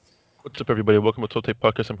What's up, everybody? Welcome to Tote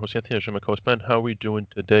Podcast. I'm host Anthony. I'm my co-host Ben. How are we doing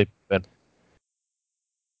today, Ben?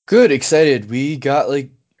 Good, excited. We got like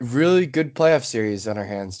really good playoff series on our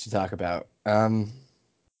hands to talk about.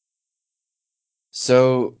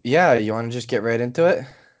 So yeah, you want to just get right into it?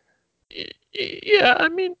 Yeah, I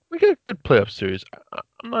mean, we got a good playoff series.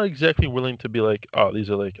 I'm not exactly willing to be like, oh, these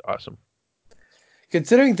are like awesome.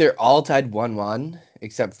 Considering they're all tied 1-1,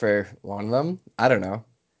 except for one of them, I don't know.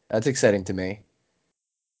 That's exciting to me.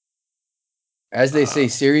 As they Uh, say,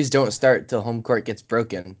 series don't start till home court gets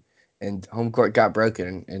broken, and home court got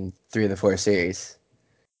broken in three of the four series.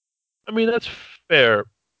 I mean, that's fair,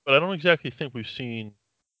 but I don't exactly think we've seen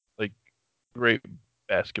like great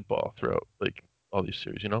basketball throughout like all these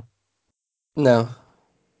series. No,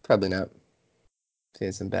 probably not.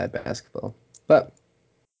 Seeing some bad basketball, but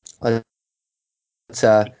let's let's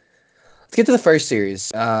get to the first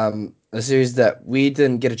series. A series that we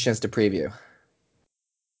didn't get a chance to preview.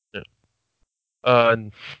 Yeah.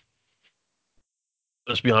 And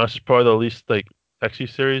let's be honest, it's probably the least like sexy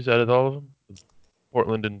series out of all of them.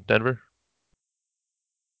 Portland and Denver.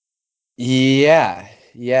 Yeah,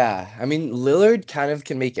 yeah. I mean, Lillard kind of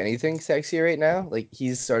can make anything sexy right now. Like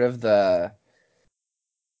he's sort of the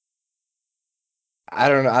I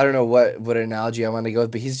don't know what analogy I want to go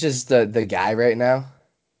with, but he's just the guy right now.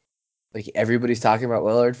 Like everybody's talking about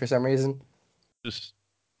Lillard for some reason. Just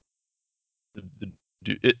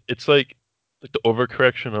it's like the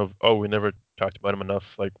overcorrection of, oh, we never talked about him enough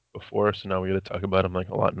like before, so now we got to talk about him like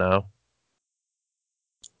a lot now.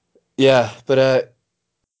 Yeah, but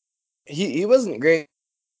he wasn't great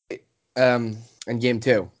um in game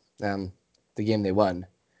two. Um the game they won.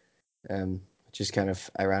 Which is kind of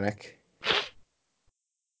ironic. I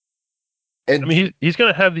And mean, he's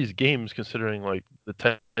gonna have these games considering like the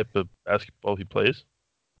type of basketball he plays.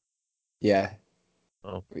 yeah,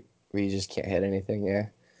 Oh, we just can't hit anything, yeah.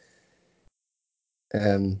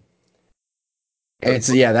 Um and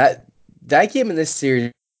so yeah, that game in this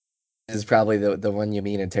series is probably the one you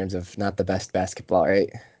mean in terms of not the best basketball, right?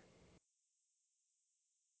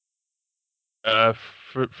 uh,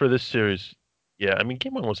 for this series, yeah. I mean,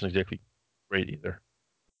 game one wasn't exactly great either.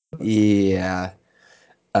 Yeah.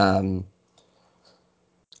 Um,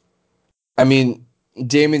 I mean,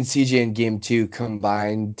 Damon CJ in game two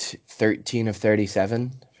combined 13 of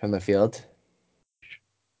 37 from the field.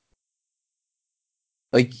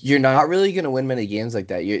 Like you're not really gonna win many games like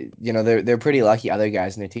that. You know they're pretty lucky other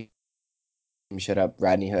guys in their team shut up.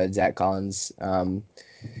 Rodney Hood, Zach Collins, Enes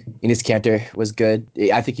Kanter was good.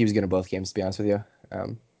 I think he was good in both games to be honest with you.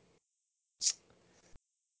 Um,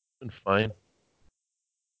 Been fine.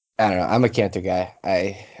 I don't know. I'm a Kanter guy.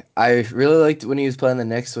 I really liked when he was playing the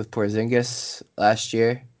Knicks with Porzingis last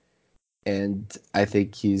year, and I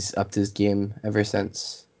think he's upped his game ever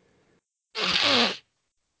since.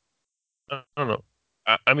 I don't know.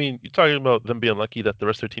 I mean, you're talking about them being lucky that the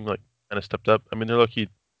rest of their team like kind of stepped up. I mean, they're lucky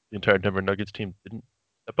the entire Denver Nuggets team didn't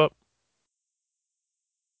step up.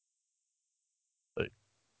 Like,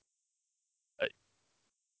 I,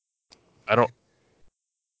 I don't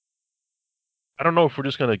I don't know if we're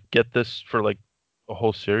just gonna get this for like a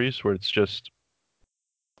whole series where it's just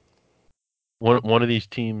one of these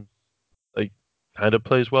teams like kind of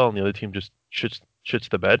plays well and the other team just shits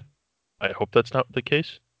the bed. I hope that's not the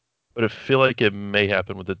case, but I feel like it may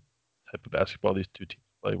happen with the type of basketball these two teams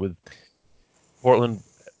play. With Portland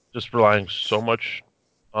just relying so much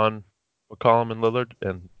on McCollum and Lillard,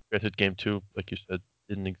 and granted, game two, like you said,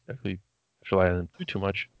 didn't exactly rely on them too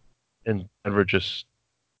much, and Denver just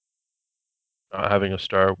not having a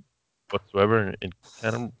star whatsoever, and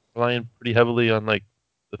kind of relying pretty heavily on like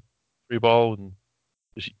the three ball and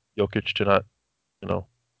just Jokic to not, you know,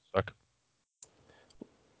 suck.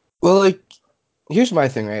 Well, like here's my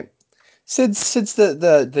thing, right? Since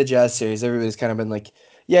the Jazz series, everybody's kind of been like,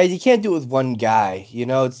 yeah, you can't do it with one guy. You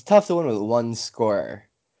know, it's tough to win with one scorer.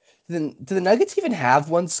 Then do the Nuggets even have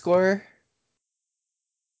one scorer?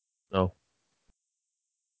 No,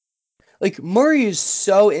 Like Murray is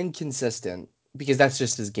so inconsistent because that's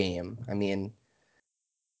just his game. I mean,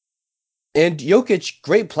 and Jokic,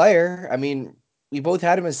 great player. I mean, we both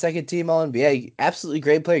had him as second team All NBA. Absolutely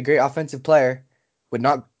great player, great offensive player. Would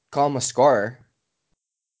not call him a scorer.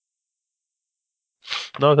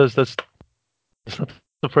 no, that's not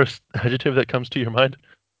the first adjective that comes to your mind.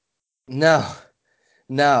 No,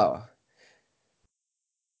 no.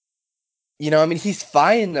 I mean, he's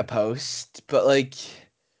fine in the post, but like,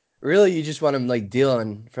 really, you just want him like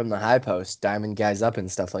dealing from the high post, diamond guys up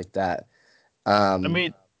and stuff like that. I Um,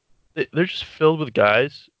 mean, they're just filled with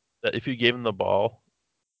guys that if you gave them the ball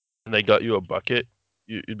and they got you a bucket,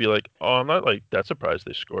 you'd be like, oh, I'm not like that surprised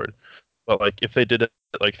they scored. But like if they did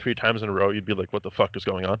like 3 times in a row, you'd be like, "What the fuck is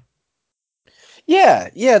going on?" Yeah,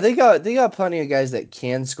 yeah, they got plenty of guys that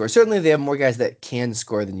can score. Certainly, they have more guys that can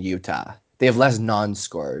score than Utah. They have less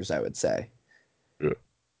non-scorers, I would say. Yeah.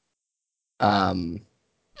 Um,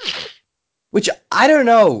 which I don't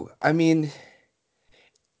know. I mean,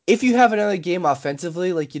 if you have another game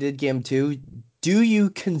offensively like you did game two, do you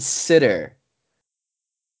consider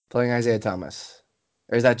playing Isaiah Thomas,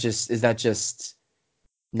 or is that just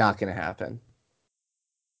not going to happen?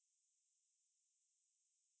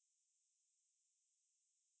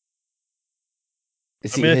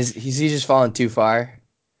 Is I he mean, has he's he just fallen too far?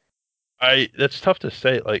 I that's tough to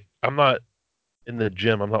say. Like, I'm not in the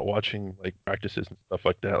gym. I'm not watching like practices and stuff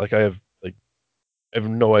like that. Like, I have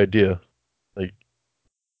no idea like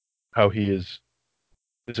how he is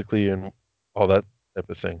physically and all that type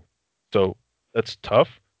of thing. So that's tough.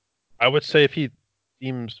 I would say if he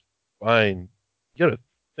seems fine, you gotta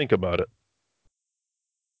think about it.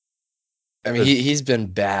 I mean, Because he's been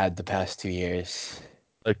bad the past 2 years.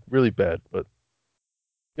 like really bad, but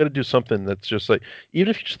you gotta do something that's just like even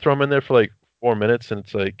if you just throw him in there for like 4 minutes and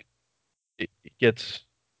it's like it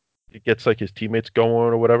gets like his teammates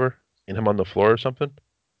going or whatever, and him on the floor or something.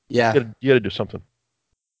 Yeah, You gotta do something.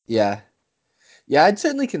 yeah, yeah. I'd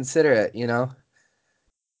certainly consider it.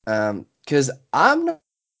 Because I'm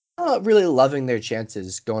not really loving their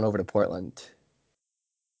chances going over to Portland.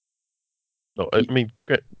 No, I Y- mean,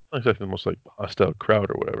 not exactly the most like hostile crowd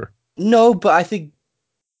or whatever. No, but I think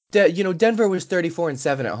Denver was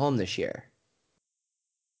 34-7 at home this year.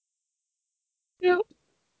 Yeah,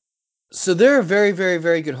 So they're a very, very,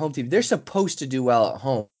 very good home team. They're supposed to do well at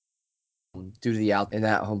home due to the out in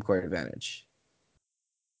that home court advantage.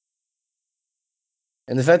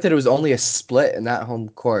 And the fact that it was only a split in that home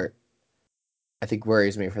court, I think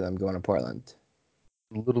worries me for them going to Portland.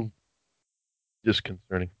 a little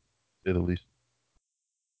disconcerting, to say the least.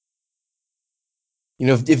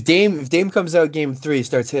 If Dame comes out game three,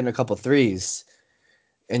 starts hitting a couple threes,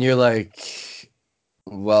 and you're like,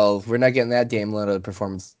 well, we're not getting that Dame Lillard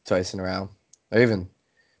performance twice in a row, or even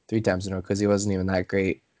 3 times in a row because he wasn't even that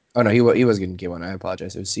great. Oh no, he was good in game one. I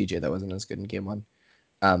apologize. It was CJ that wasn't as good in game one.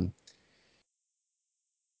 Um,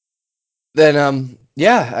 then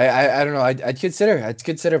yeah, I don't know. I'd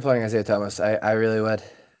consider playing Isaiah Thomas. I really would.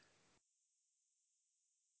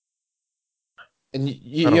 And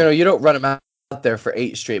I don't know. you don't run him out there for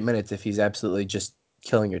 8 straight minutes if he's absolutely just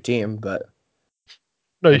killing your team. But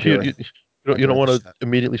No, I'd go with you I'd go don't with the want to shot.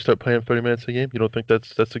 immediately start playing 30 minutes a game. You don't think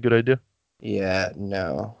that's a good idea? Yeah,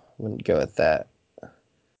 no, wouldn't go with that.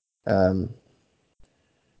 Um,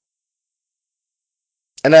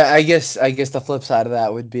 and I guess the flip side of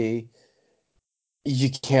that would be you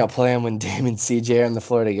can't play him when Dame and CJ are on the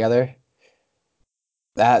floor together.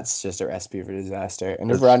 That's just a recipe for disaster.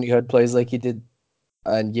 And if That's Rodney Hood plays like he did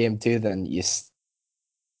in game two, then you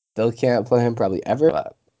still can't play him probably ever.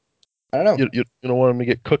 But I don't know. you don't want him to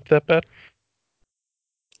get cooked that bad.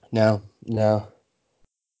 No, no.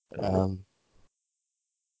 Uh, Um,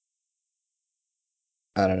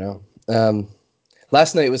 I don't know.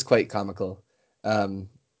 Last night was quite comical. Um,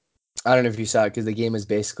 I don't know if you saw it because the game was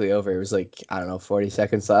basically over. It was like, I don't know, 40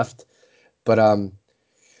 seconds left. But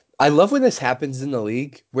I love when this happens in the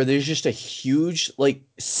league where there's just a huge like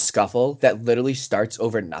scuffle that literally starts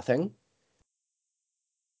over nothing.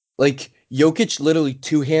 Like Jokic literally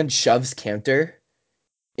two-hand shoves Cantor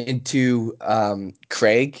into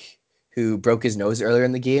Craig, who broke his nose earlier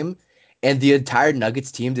in the game, and the entire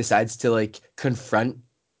Nuggets team decides to like confront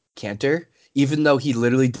Cantor, even though he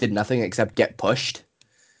literally did nothing except get pushed.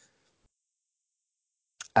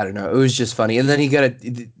 I don't know. It was just funny. And then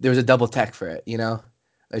there was a double tech for it,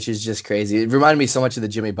 which is just crazy. It reminded me so much of the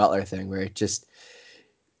Jimmy Butler thing where it just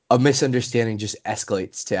a misunderstanding just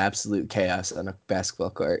escalates to absolute chaos on a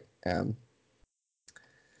basketball court.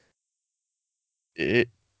 it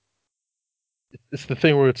it's the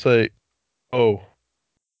thing where it's like, oh,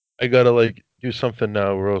 I gotta like do something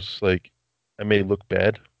now, or else like I may look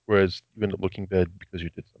bad. Whereas you end up looking bad because you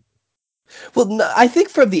did something. Well, no, I think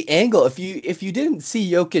from the angle, if you didn't see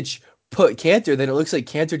Jokic put Cantor, then it looks like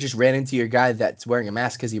Cantor just ran into your guy that's wearing a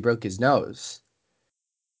mask because he broke his nose.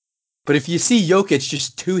 But if you see Jokic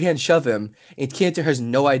just two-hand shove him and Cantor has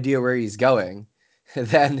no idea where he's going,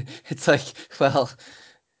 then it's like, well,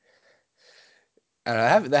 I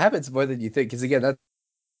don't know, that happens more than you think. Because again, that's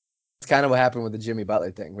kind of what happened with the Jimmy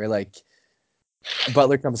Butler thing, where like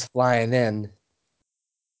Butler comes flying in,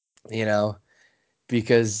 you know,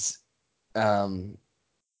 because um,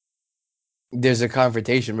 there's a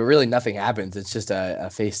confrontation, but really nothing happens. It's just a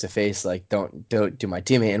face to face, like don't do my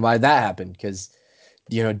teammate. And why did that happen? Because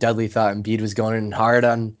Dudley thought Embiid was going in hard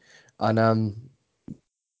on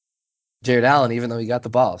Jared Allen, even though he got the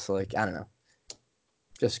ball. So like, I don't know,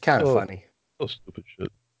 just kind of Oh, funny. so stupid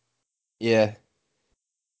shit. Yeah.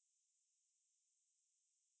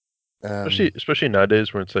 Especially Um, especially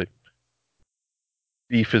nowadays where it's like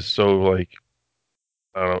beef is so like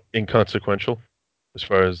I don't know inconsequential as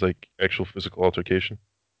far as like actual physical altercation.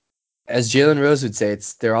 as Jalen Rose would say,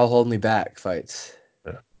 it's they're all holding me back fights.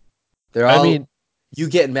 Yeah. They're I all mean, you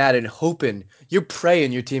getting mad and hoping you're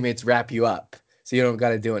praying your teammates wrap you up so you don't got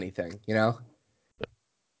to do anything. You know?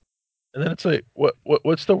 and then it's like,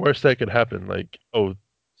 what's the worst that could happen? Like, oh,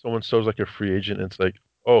 someone shows like a free agent, and it's like,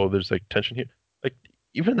 oh, there's like tension here. Like,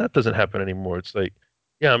 even that doesn't happen anymore. It's like,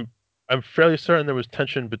 yeah, I'm fairly certain there was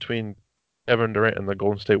tension between Kevin Durant and the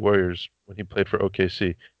Golden State Warriors when he played for OKC,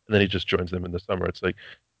 and then he just joins them in the summer. It's like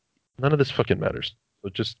none of this fucking matters. So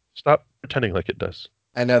just stop pretending like it does.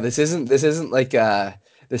 I know this isn't like the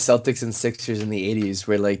Celtics and Sixers in the '80s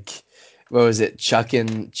where like what was it Chuck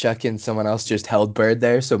and someone else just held Bird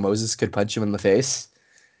there so Moses could punch him in the face.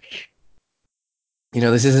 You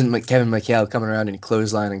know, this isn't Kevin McHale coming around and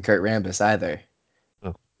clothesline Kurt Rambis either.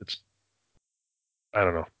 No, it's I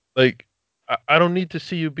don't know. Like, I don't need to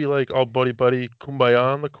see you be like all buddy buddy kumbaya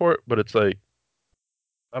on the court, but it's like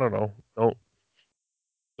I don't know.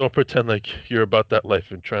 Don't pretend like you're about that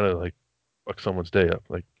life and trying to like fuck someone's day up.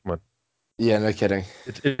 Like, come on. Yeah, no kidding.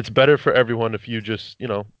 It's better for everyone if you just,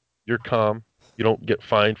 you're calm. You don't get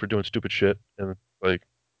fined for doing stupid shit. And like,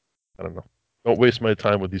 I don't know. Don't waste my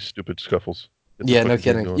time with these stupid scuffles. Get the Yeah, no fucking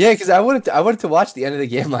game kidding. going. Yeah, because I wanted to watch the end of the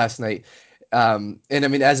game last night. And I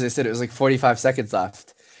mean, as I said, it was like 45 seconds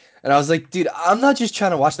left. And I was like, dude, I'm not just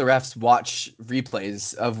trying to watch the refs watch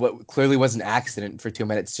replays of what clearly was an accident for 2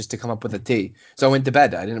 minutes just to come up with a T. So I went to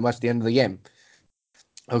bed. I didn't watch the end of the game.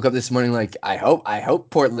 I woke up this morning like, I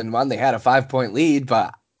hope Portland won. They had a 5 point lead,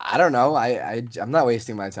 but I don't know. I'm not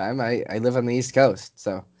wasting my time. I live on the East Coast,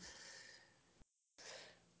 so.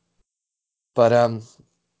 But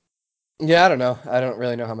yeah, I don't know. I don't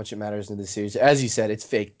really know how much it matters in this series. As you said, it's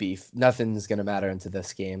fake beef. Nothing's gonna matter into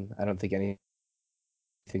this game. I don't think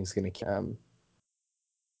anything's gonna.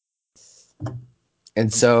 And I'm,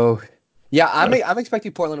 so, yeah, I'm I'm not I'm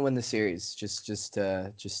expecting Portland to win the series. Just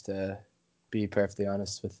to be perfectly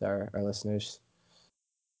honest with our listeners.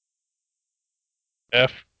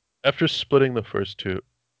 af, after splitting the first two.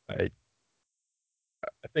 I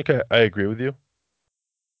I think I agree with you,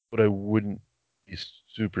 but I wouldn't be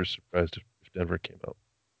super surprised if Denver came out.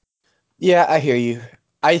 Yeah, I hear you.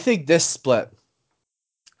 I think this split,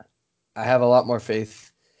 I have a lot more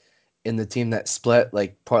faith in the team that split,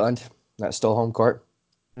 like Portland, that stole home court,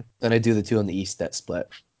 than I do the two in the East that split.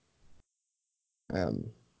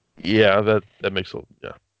 Um, Yeah, that makes a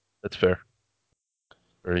yeah, that's fair.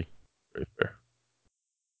 Very very fair.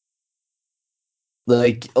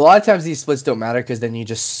 like a lot of times these splits don't matter because then you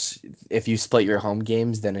just if you split your home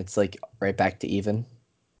games, then it's like right back to even.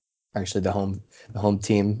 Actually, the home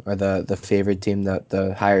team or the favored team,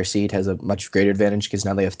 the higher seed has a much greater advantage because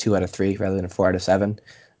now they have 2 out of 3 rather than 4 out of 7.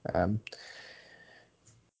 Um,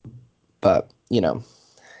 but I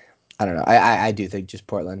don't know. I do think just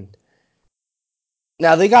Portland.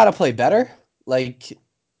 Now they got to play better. Like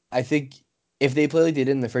I think if they play like they did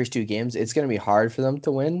in the first two games, it's gonna be hard for them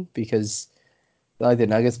to win because like the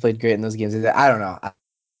Nuggets played great in those games. I don't know. I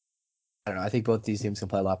don't know. I think both these teams can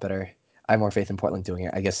play a lot better. I have more faith in Portland doing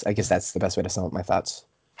it. I guess that's the best way to sum up my thoughts.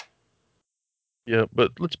 Yeah,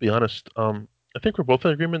 but let's be honest. I think we're both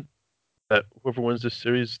in agreement that whoever wins this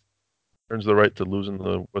series earns the right to lose in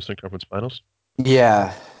the Western Conference Finals.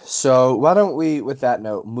 Yeah. So why don't we, with that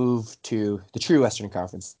note, move to the true Western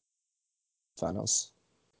Conference Finals,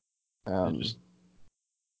 It just, um,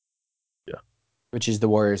 yeah, which is the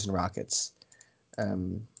Warriors and Rockets.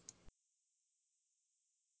 Um,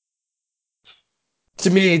 to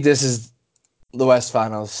me, this is the West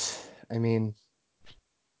Finals. I mean,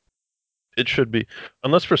 it should be,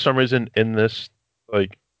 unless for some reason in this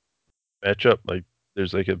like matchup, like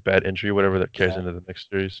there's like a bad injury, or whatever that carries yeah, into the next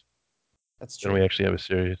series, that's then true. we actually have a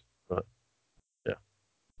series. But yeah,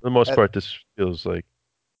 for the most Uh, part, this feels like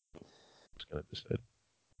it's gonna decide.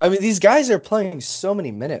 I mean, these guys are playing so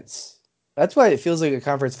many minutes. That's why it feels like a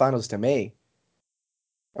conference finals to me.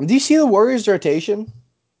 Do you see the Warriors' rotation?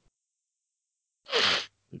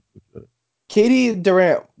 Katie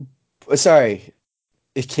Durant, sorry,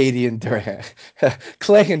 Katie and Durant,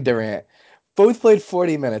 Clay and Durant, both played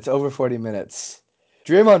 40 minutes, over 40 minutes.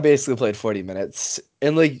 Draymond basically played 40 minutes.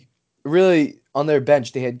 And, like, really, on their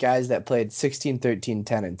bench, they had guys that played 16, 13,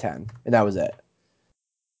 10, and 10. And that was it.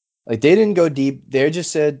 Like, they didn't go deep. They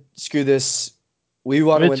just said, screw this. We I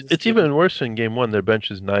want to mean, win it's this it's game. even worse in game one. Their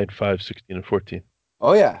bench is 9, 5, 16, and 14.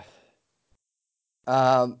 Oh, yeah.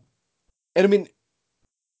 Um, And I mean,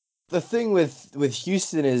 the thing with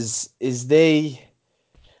Houston is they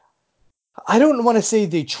I don't want to say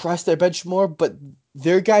they trust their bench more, but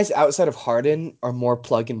their guys outside of Harden are more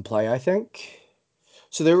plug and play, I think.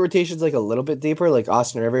 So their rotation's like a little bit deeper, like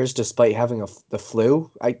Austin Rivers, despite having the flu,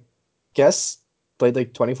 I guess, played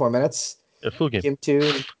like 24 minutes. A full game. Game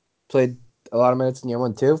two, played a lot of minutes in year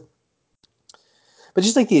one too. But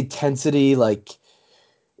just like the intensity, like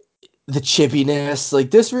the chippiness,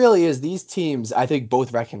 like this really is these teams, I think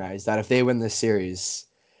both recognize that if they win this series,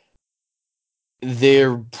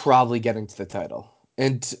 they're probably getting to the title.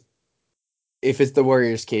 And if it's the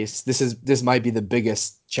Warriors case, this might be the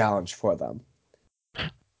biggest challenge for them.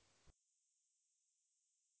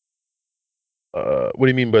 What do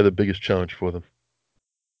you mean by the biggest challenge for them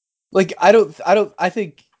Like I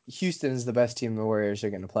think Houston is the best team the Warriors are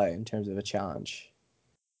going to play in terms of a challenge.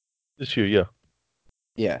 this year? Yeah,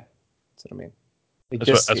 Yeah, that's what I mean. Like that's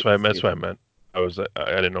what this that's what I series. that's what I meant.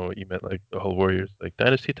 I didn't know what you meant, like the whole Warriors like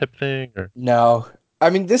dynasty type thing, or No, I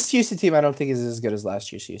mean this Houston team I don't think is as good as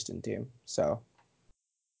last year's Houston team. So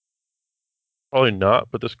probably not.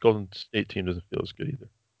 But this Golden State team doesn't feel as good either.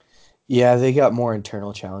 yeah, they got more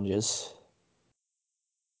internal challenges,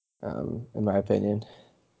 in my opinion.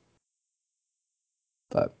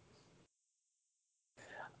 But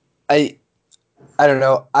I I don't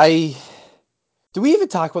know. I do we even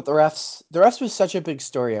talk about the refs? The refs was such a big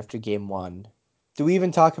story after game one. Do we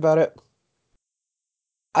even talk about it?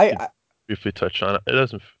 I, We I briefly touched on it. It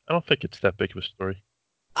doesn't. I don't think it's that big of a story.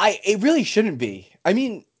 it really shouldn't be. I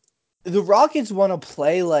mean, the Rockets want to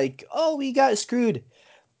play like, oh, we got screwed.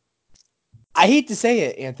 I hate to say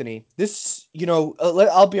it, Anthony. This,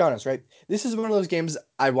 I'll be honest, right? This is one of those games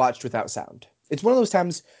I watched without sound. It's one of those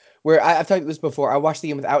times where I've talked about this before. I watched the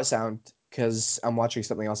game without sound because I'm watching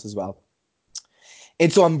something else as well.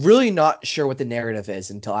 And so I'm really not sure what the narrative is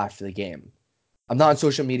until after the game. I'm not on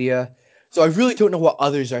social media, so I really don't know what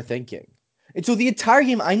others are thinking. And so the entire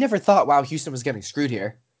game, I never thought, wow, Houston was getting screwed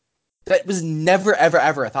here. That was never, ever,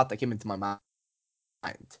 ever a thought that came into my mind.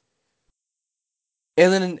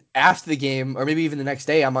 And then after the game, or maybe even the next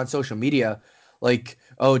day, I'm on social media, like,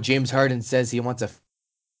 oh, James Harden says he wants a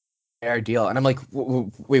fair deal, and I'm like,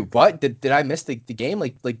 wait, what? Did I miss the game?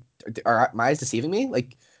 Like, are my eyes deceiving me?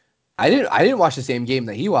 Like, I didn't watch the same game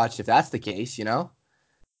that he watched. If that's the case, you know.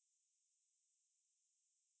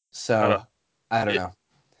 I don't So, know. I don't It, know.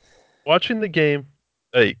 watching the game,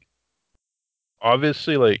 like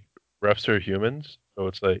obviously, like refs are humans, so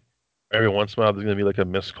it's like every once in a while there's gonna be like a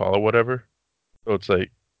missed call or whatever. So it's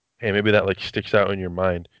like, hey, maybe that like sticks out in your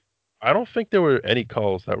mind. I don't think there were any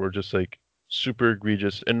calls that were just like super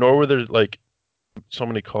egregious, and nor were there like so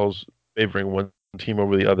many calls favoring one team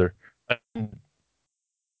over the other. And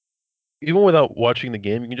even without watching the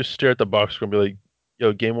game, you can just stare at the box score and be like,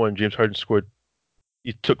 "Yo, game one, James Harden scored.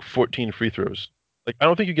 He took 14 free throws." Like, I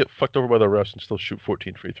don't think you get fucked over by the refs and still shoot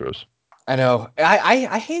 14 free throws. I know.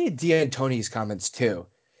 I hated D'Antoni's comments too,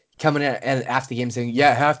 coming in and after the game saying,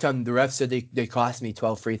 "Yeah, halftime the ref said they cost me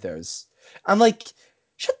 12 free throws." I'm like,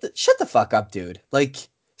 shut the fuck up, dude. Like,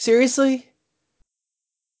 seriously?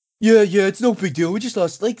 Yeah, it's no big deal. We just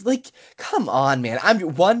lost. Come on, man.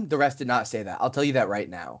 The ref did not say that. I'll tell you that right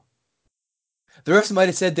now. The refs might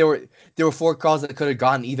have said there were four calls that could have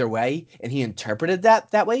gone either way, and he interpreted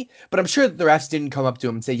that way. But I'm sure the refs didn't come up to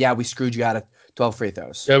him and say, "Yeah, we screwed you out of 12 free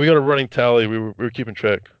throws." Yeah, we got a running tally. We were keeping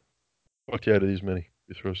track. Fucked you out of these many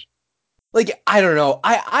free throws. Like, I don't know.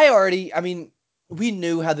 I mean, we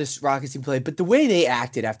knew how this Rockets team played, but the way they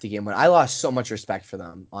acted after game one, I lost so much respect for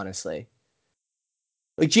them, honestly.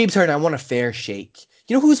 Like James Harden, I want a fair shake.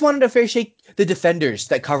 You know who's wanted a fair shake? The defenders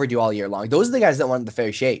that covered you all year long. Those are the guys that wanted the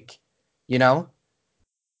fair shake. You know?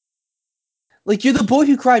 Like you're the boy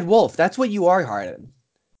who cried wolf. That's what you are, Harden.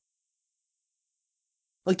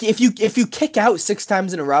 Like if you kick out 6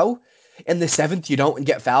 times in a row, and the seventh you don't and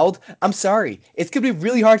get fouled, I'm sorry. It's gonna be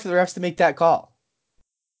really hard for the refs to make that call.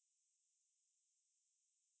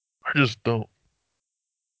 I just don't.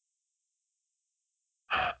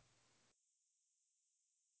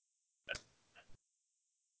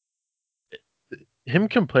 Him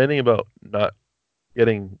complaining about not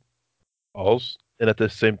getting calls and at the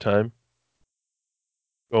same time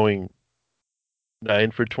going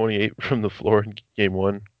 9 for 28 from the floor in game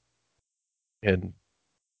one, and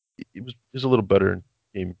it was a little better in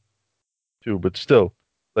game two, but still,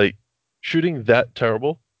 like shooting that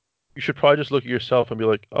terrible, you should probably just look at yourself and be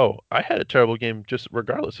like, "Oh, I had a terrible game, just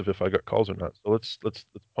regardless of if I got calls or not. So let's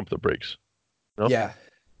pump the brakes." You know, Yeah,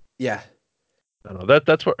 yeah. I don't know.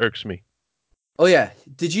 That's what irks me. Oh yeah,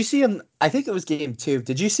 did you see him? I think it was game two.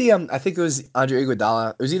 Did you see him? I think it was Andre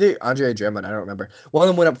Iguodala. It was either Andre or Drummond. I don't remember. One of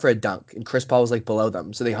them went up for a dunk, and Chris Paul was like below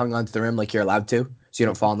them, so they hung onto the rim like you're allowed to, so you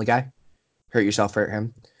don't fall on the guy, hurt yourself, hurt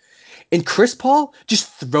him. And Chris Paul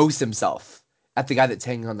just throws himself at the guy that's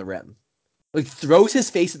hanging on the rim, like throws his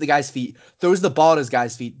face at the guy's feet, throws the ball at his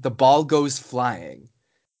guy's feet. The ball goes flying.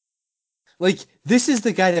 Like, this is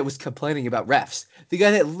the guy that was complaining about refs. The guy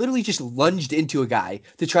that literally just lunged into a guy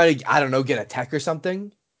to try to, I don't know, get a tech or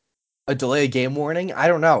something. A delay of game warning. I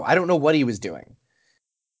don't know. I don't know what he was doing.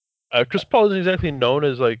 Chris Paul isn't exactly known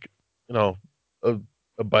as like, you know, a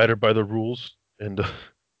abider by the rules and you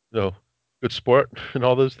know, good sport and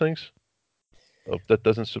all those things. So that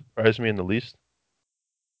doesn't surprise me in the least.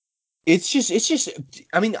 It's just,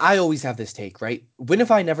 I mean, I always have this take, right? When have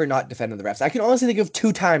I never not defended the refs? I can honestly think of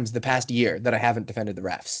two times the past year that I haven't defended the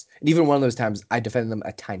refs. And even one of those times, I defended them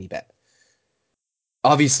a tiny bit.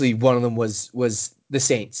 Obviously, one of them was the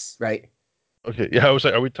Saints, right? Okay, yeah, I was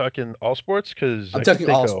like, are we talking all sports? Because I'm I could talking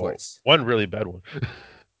think all of sports. one really bad one.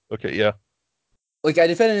 Okay, yeah, Like, I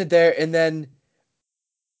defended it there, and then,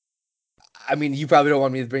 I mean, you probably don't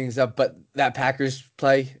want me to bring this up, but that Packers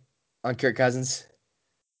play on Kirk Cousins,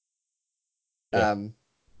 yeah. um,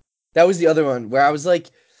 that was the other one where I was like,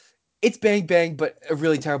 it's bang bang, but a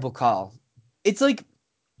really terrible call. It's like,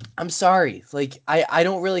 I'm sorry. Like, I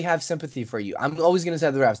don't really have sympathy for you. I'm always gonna say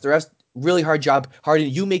the refs. The refs really hard job. Harder.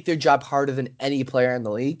 You make their job harder than any player in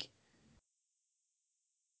the league.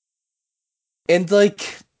 And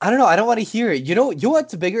like, I don't know. I don't want to hear it. You know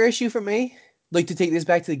what's a bigger issue for me? Like to take this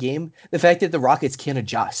back to the game, the fact that the Rockets can't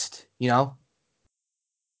adjust.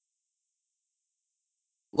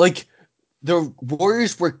 Like the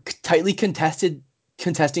Warriors were tightly contesting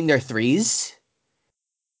their threes.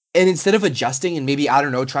 And instead of adjusting and maybe, I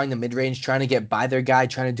don't know, trying the mid range, trying to get by their guy,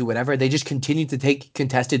 trying to do whatever, they just continued to take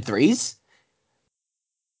contested threes.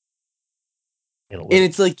 And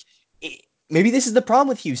it's Analytics. like, maybe this is the problem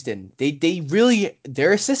with Houston.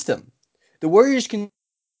 They're a system. The Warriors can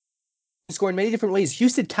score in many different ways.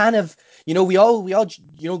 Houston kind of, we all,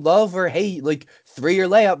 love or hate like three or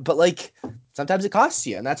layup, but like sometimes it costs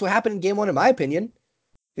you. And that's what happened in game one, in my opinion.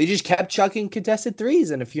 They just kept chucking contested threes.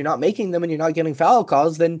 And if you're not making them and you're not getting foul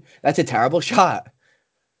calls, then that's a terrible shot.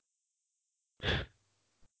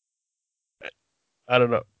 I don't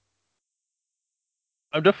know.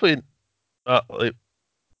 I'm definitely not like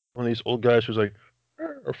one of these old guys who's like,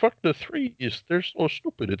 fuck the threes. They're so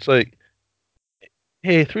stupid. It's like,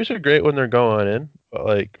 hey, threes are great when they're going in, but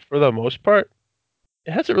like for the most part,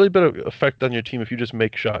 it hasn't really been an effect on your team if you just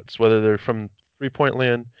make shots, whether they're from 3-point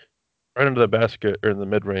land, right into the basket, or in the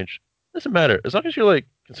mid range. Doesn't matter. As long as you're like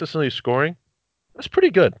consistently scoring, that's pretty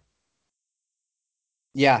good.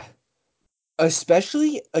 Yeah.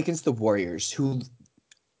 Especially against the Warriors, who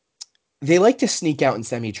they like to sneak out in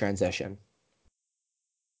semi transition.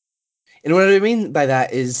 And what I mean by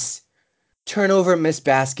that is turnover, missed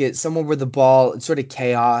basket, someone with the ball, it's sort of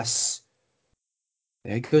chaos.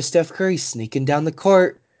 There goes Steph Curry sneaking down the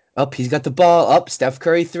court. Up, he's got the ball. Up, Steph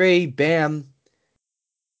Curry three. Bam.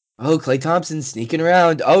 Oh, Clay Thompson sneaking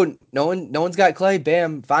around. Oh, no one's got Clay.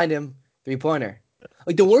 Bam, find him. 3-pointer.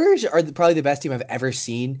 Like the It's Warriors are probably the best team I've ever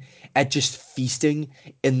seen at just feasting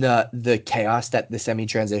in the chaos that the semi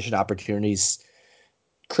transition opportunities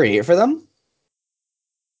create for them.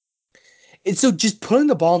 And so just putting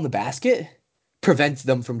the ball in the basket prevents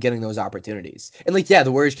them from getting those opportunities. And like, yeah,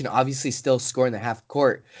 the Warriors can obviously still score in the half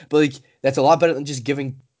court, but like that's a lot better than just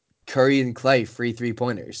giving Curry and Clay free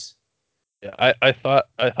 3-pointers. Yeah, I thought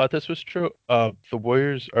this was true. The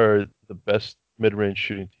Warriors are the best mid-range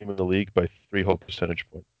shooting team in the league by 3 whole percentage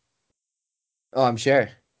points. Oh, I'm sure.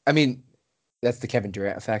 I mean, that's the Kevin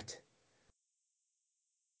Durant effect.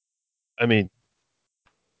 I mean,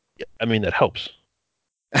 yeah, I mean that helps.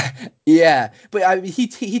 Yeah, but I mean,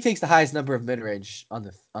 he takes the highest number of mid range on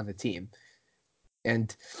the team,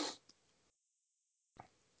 and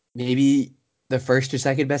maybe the first or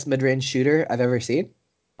second best mid range shooter I've ever seen.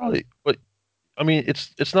 Probably, but I mean,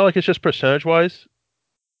 it's not like it's just percentage wise.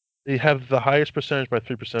 They have the highest percentage by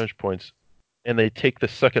 3 percentage points, and they take the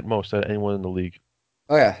second most out of anyone in the league.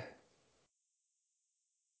 Oh yeah,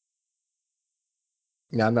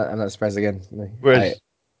 no, I'm not surprised again. I Whereas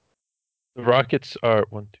the Rockets are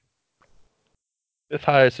one, two, fifth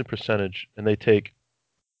highest in percentage, and they take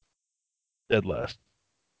dead last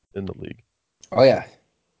in the league. oh yeah,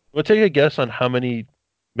 We'll take a guess on how many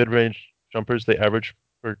mid-range jumpers they average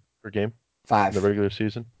per game in the 5. regular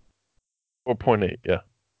season. 4.8, yeah,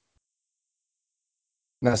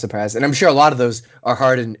 Not surprised, and I'm sure a lot of those are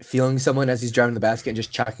Harden feeling someone as he's driving the basket and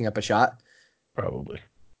just chucking up a shot. probably.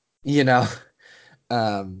 You know,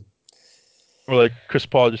 um, Or like Chris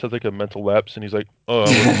Paul just has like a mental lapse and he's like, "Oh, I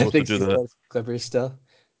wasn't I supposed to think do he's that." still Clippers still.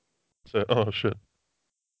 So, oh shit.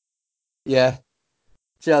 Yeah,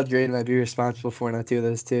 Gerald Green might be responsible for one or two of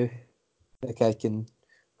those too. That guy can.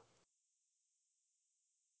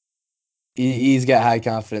 He's got high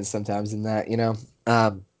confidence sometimes in that, you know.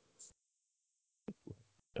 Um,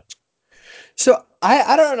 so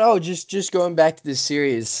I don't know. Just going back to this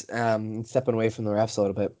series, stepping away from the refs a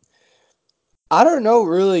little bit. I don't know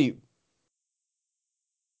really.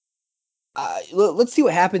 Let's see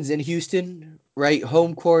what happens in Houston. Right,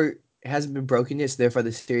 home court hasn't been broken yet, so therefore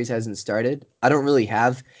the series hasn't started. I don't really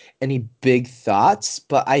have any big thoughts,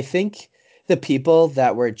 but I think the people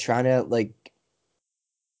that were trying to like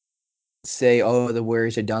say, "Oh, the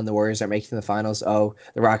Warriors are done. The Warriors are making the finals. Oh,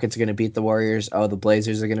 the Rockets are going to beat the Warriors. Oh, the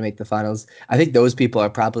Blazers are going to make the finals." I think those people are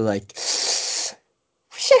probably like,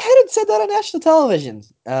 "Wish I hadn't said that on national television."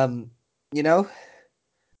 You know,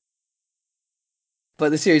 but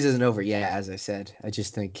the series isn't over yet, as I said. I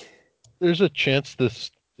just think, There's a chance the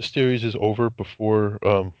series is over before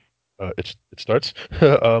it starts.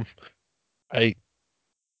 Um, I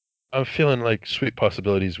I'm feeling like sweet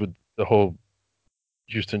possibilities with the whole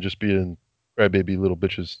Houston just being crybaby little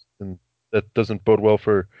bitches, and that doesn't bode well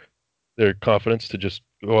for their confidence to just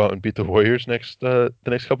go out and beat the Warriors the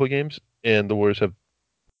next couple of games. And the Warriors have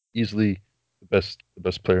easily the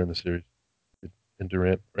best player in the series in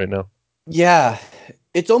Durant right now. yeah,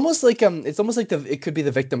 it's almost like it could be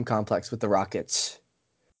the victim complex with the Rockets,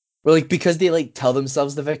 where like because they like tell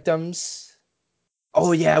themselves the victims.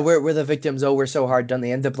 Oh yeah, we're the victims. Oh, we're so hard done.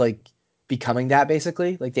 They end up like becoming that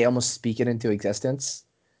basically. Like they almost speak it into existence.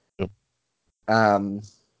 Yep. Um,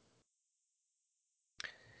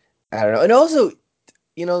 I don't know. And also,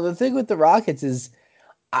 the thing with the Rockets is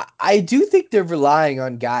I do think they're relying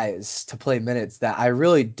on guys to play minutes that I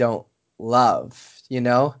really don't love, you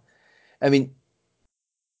know? I mean,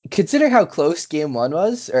 consider how close game one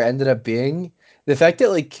was or ended up being. The fact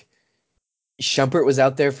that like Shumpert was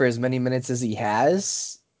out there for as many minutes as he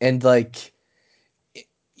has, and like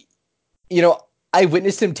you know, I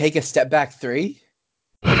witnessed him take a step back three.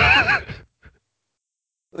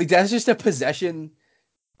 Like that's just a possession,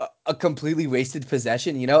 a completely wasted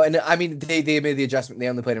possession, you know? And I mean they made the adjustment. They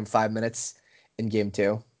only played him 5 minutes in game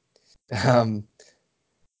two. Um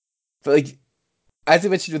but like as I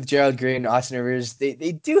mentioned with Gerald Green, Austin Rivers, they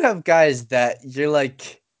do have guys that you're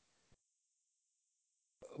like,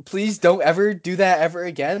 please don't ever do that ever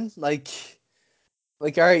again. Like, all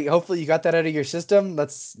right, hopefully you got that out of your system.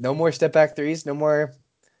 Let's no more step back threes, no more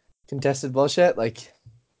contested bullshit. Like,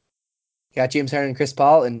 you got James Harden and Chris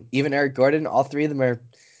Paul, and even Eric Gordon. All three of them are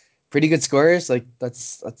pretty good scorers. Like,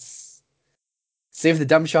 let's save the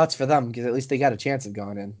dumb shots for them because at least they got a chance of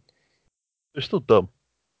going in. They're still dumb,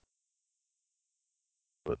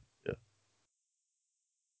 but yeah,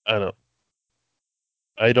 I don't,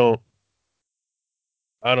 I don't,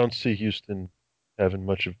 I don't see Houston having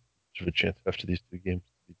much of a chance after these two games.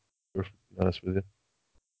 To be perfectly honest with you,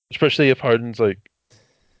 especially if Harden's like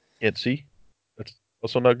can't see. That's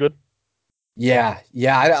also not good. Yeah.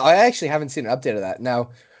 I actually haven't seen an update of that. Now,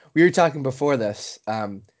 we were talking before this.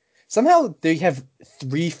 Somehow they have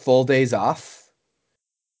 3 full days off,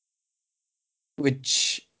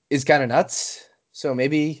 which is kind of nuts. So um,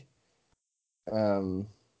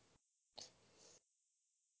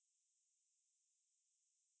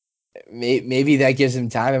 maybe that gives him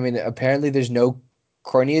time. I mean, apparently there's no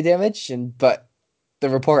cornea damage, and but the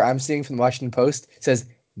report I'm seeing from the Washington Post says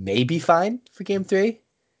maybe fine for game three.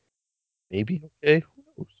 Maybe okay. Who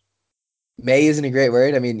knows? May isn't a great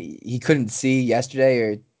word. I mean, he couldn't see yesterday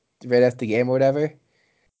or right after the game or whatever.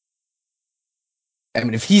 I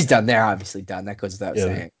mean, if he's done, they're obviously done. That goes without Yeah,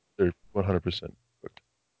 saying. they're 100% cooked.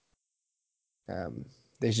 Um,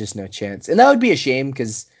 there's just no chance, and that would be a shame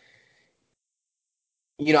because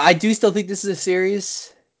I do still think this is a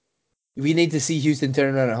series. We need to see Houston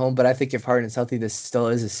turn around at home, but I think if Harden's healthy, this still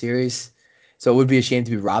is a series. So it would be a shame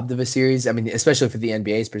to be robbed of a series. I mean, especially for the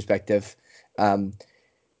NBA's perspective. Um,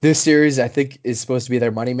 this series, I think, is supposed to be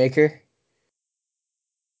their moneymaker.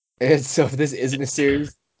 And so if this isn't a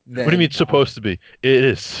series, What do you mean then it's supposed to be? It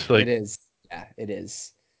is it like is. Yeah, it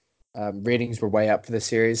is. Ratings were way up for the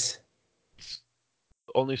series, it's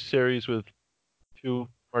the only series with two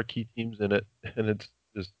marquee teams in it, and it's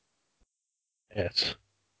just ass.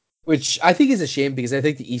 which I think is a shame because I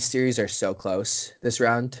think the East series are so close this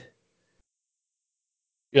round.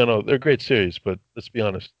 You know, they're great series, but let's be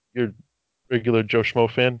honest. You're a regular Joe Schmo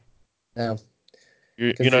fan. No,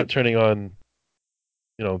 You're because not turning on,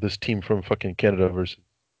 this team from fucking Canada versus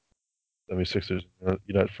 76ers. You're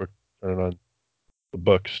not for turning on the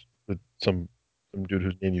Bucks with some some dude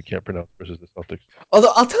whose name you can't pronounce versus the Celtics.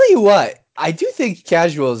 Although I'll tell you what, I do think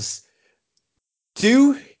casuals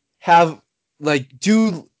do have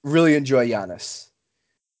do really enjoy Giannis.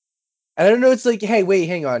 And I don't know. It's like, hey, wait,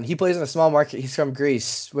 hang on. He plays in a small market. He's from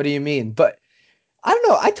Greece. What do you mean? But I don't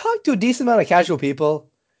know. I talked to a decent amount of casual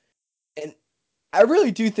people, and I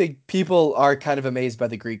really do think people are kind of amazed by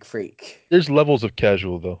the Greek freak. There's levels of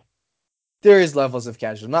casual though. There is levels of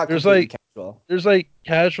casual, not There's completely like casual. there's like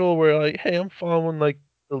casual where like, hey, I'm following like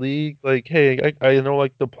the league, like, hey, I know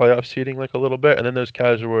like the playoff seeding like a little bit, and then there's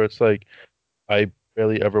casual where it's like I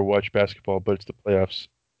barely ever watch basketball, but it's the playoffs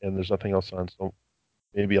and there's nothing else on, so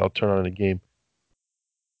maybe I'll turn on a game.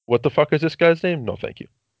 What the fuck is this guy's name? No, thank you.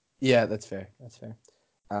 Yeah, that's fair. That's fair.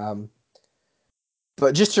 Um,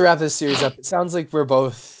 but just to wrap this series up, it sounds like we're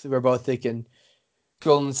both thinking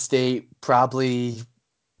Golden State probably.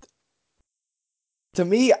 To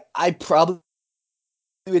me, I probably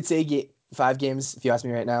would say 5 games if you ask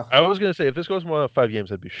me right now. I was gonna say if this goes more than 5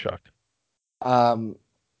 games, I'd be shocked. Um,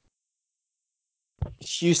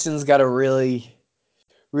 Houston's got to really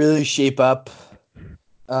shape up.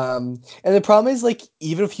 And the problem is like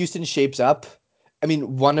even if Houston shapes up, I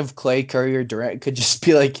mean one of Clay, Curry, or Durant could just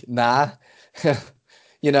be like, nah,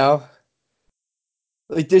 you know,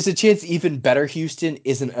 like there's a chance even better Houston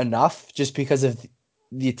isn't enough just because of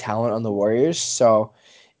the talent on the Warriors. So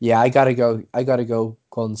yeah, I gotta go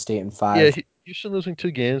Golden State in Yeah, 5. Houston losing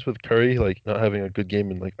 2 games with Curry like not having a good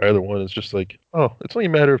game in like either one is just like, oh, it's only a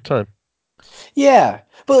matter of time. Yeah,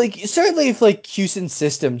 but like certainly if like Houston's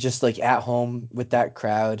system just like at home with that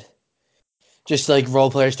crowd, just like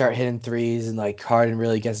role players start hitting threes and like Harden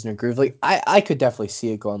really gets in a groove, like I could definitely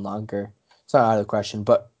see it going longer. It's not out of the question,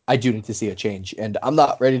 but I do need to see a change, and I'm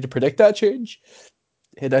not ready to predict that change.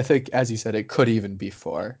 And I think, as you said, it could even be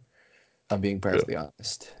 4. If I'm being Yeah. perfectly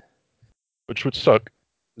honest. Which would suck.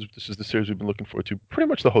 This is the series we've been looking forward to pretty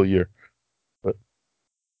much the whole year. But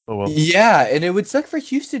oh well. Yeah, and it would suck for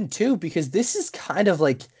Houston too because this is kind of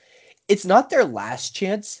like it's not their last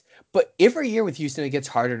chance, but every year with Houston it gets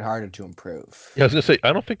harder and harder to improve. Yeah, I was gonna say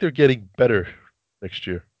I don't think they're getting better next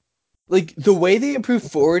year. Like the way they improve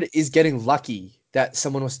forward is getting lucky that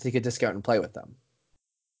someone wants to take a discount and play with them.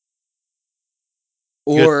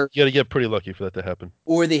 Or You gotta get pretty lucky for that to happen.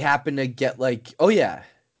 or they happen to get like, oh yeah.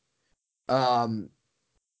 Um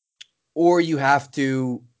or you have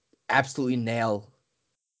to absolutely nail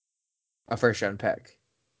a first round pick.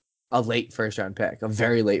 A late first round pick, a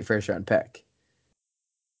very late first round pick,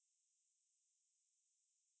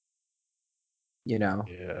 you know.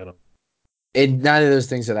 Yeah, I don't. And neither of those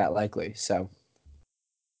things are that likely. So,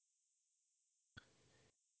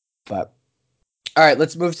 but all right,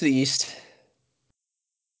 let's move to the East.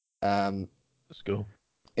 Um Let's go.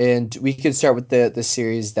 and we can start with the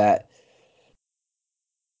series that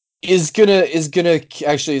is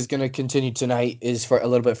gonna continue tonight is for a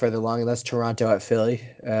little bit further along, and that's Toronto at Philly,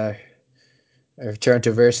 or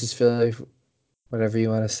Toronto versus Philly, whatever you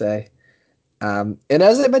want to say. And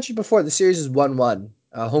as I mentioned before, the series is 1-1.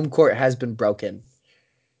 Home court has been broken,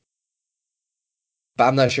 but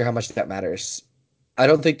I'm not sure how much that matters. I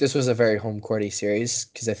don't think this was a very home courty series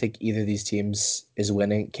because I think either of these teams is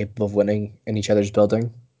capable of winning in each other's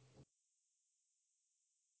building.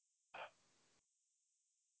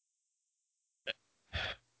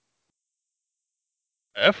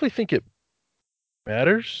 I definitely think it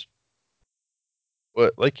matters.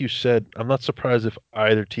 But like you said, I'm not surprised if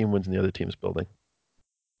either team wins in the other team's building.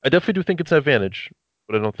 I definitely do think it's an advantage,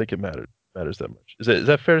 but I don't think it matters that much. Is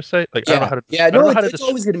that fair to say? Like Yeah, yeah, I don't no, know how it's to it's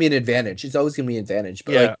always going to be an advantage. It's always going to be an advantage,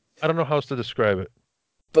 yeah, I don't know how else to describe it.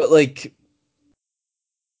 but like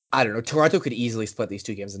I don't know. Toronto could easily split these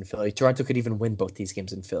 2 games in Philly. Toronto could even win both these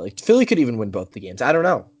games in Philly. Philly could even win both the games. I don't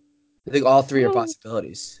know. I think all three are Well,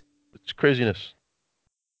 possibilities. it's craziness.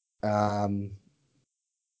 Um,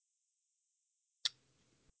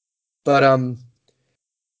 but it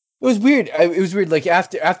was weird. It was weird. Like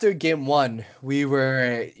after game one, we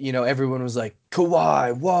were everyone was like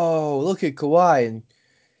Kawhi. Whoa, look at Kawhi,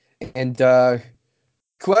 and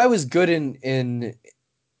Kawhi was good in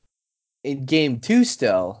game two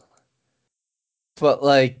still, but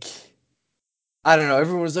like. I don't know.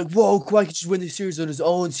 Everyone was like, "Whoa, Kawhi could just win the series on his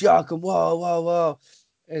own." Siakam, whoa, whoa, whoa.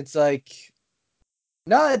 It's like,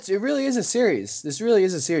 no, it really is a series. This really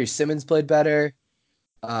is a series. Simmons played better.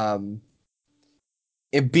 Um,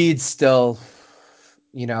 Embiid's still,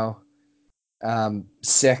 you know,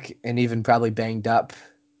 sick and even probably banged up.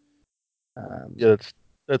 Um, Yeah,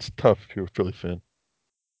 that's tough if you're a Philly fan.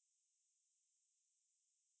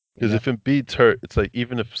 you Because know, if Embiid's hurt, it's like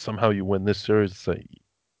even if somehow you win this series, it's like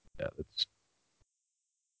yeah, it's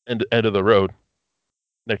end of the road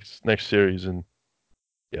next series, and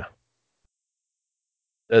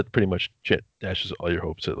that pretty much dashes all your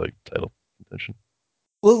hopes at like title contention.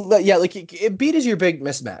 Well, yeah, like Embiid is your big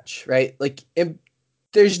mismatch, right? Like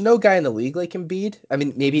there's no guy in the league like Embiid. I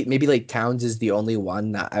mean, maybe like Towns is the only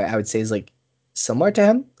one that I would say is like similar to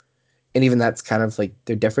him, and even that's kind of like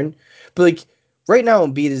they're different. But like right now,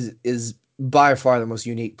 Embiid is by far the most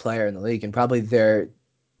unique player in the league, and probably their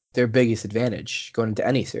biggest advantage going into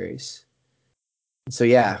any series. So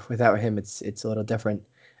yeah, without him, it's a little different.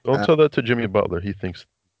 Don't Uh, tell that to Jimmy Butler. He thinks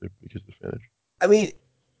their biggest advantage. I mean,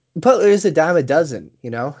 Butler is a dime a dozen, you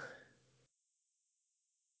know.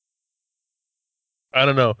 I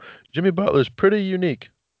don't know. Jimmy Butler's pretty unique.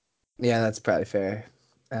 Yeah, that's probably fair.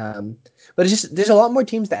 Um, but it's just there's a lot more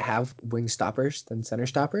teams that have wing stoppers than center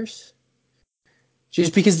stoppers,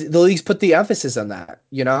 just because the league's put the emphasis on that.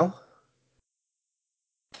 You know,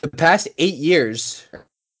 the past 8 years,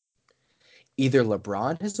 either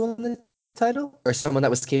LeBron has won the title or someone that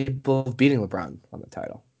was capable of beating LeBron on the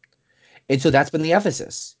title, and so that's been the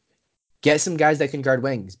emphasis. Get some guys that can guard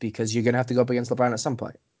wings because you're gonna have to go up against LeBron at some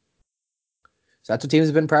point. So that's what teams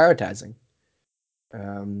have been prioritizing.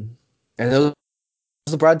 And those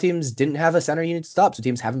LeBron teams didn't have a center unit to stop, so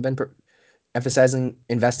teams haven't been emphasizing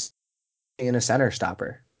investing in a center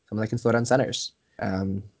stopper, someone that can slow down centers.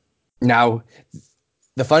 Now,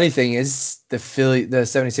 the funny thing is the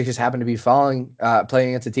 76ers happen to be playing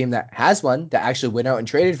against a team that has one, that actually went out and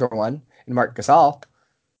traded for one, and Marc Gasol.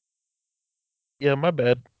 Yeah, my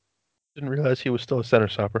bad. Didn't realize he was still a center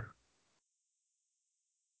stopper.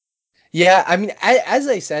 Yeah, I mean, as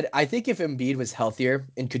I said, I think if Embiid was healthier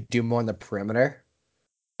and could do more on the perimeter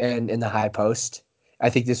and in the high post, I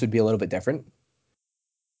think this would be a little bit different.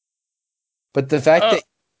 But the fact Uh, that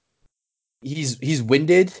he's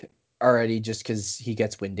winded already just because he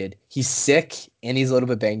gets winded. He's sick and he's a little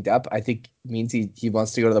bit banged up. I think means he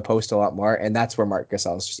wants to go to the post a lot more, and that's where Marc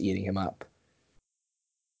Gasol is just eating him up.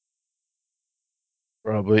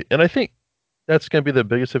 Probably. And I think that's going to be the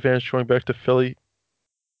biggest advantage going back to Philly.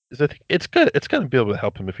 Is I think it's going to be able to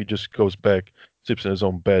help him if he just goes back, sleeps in his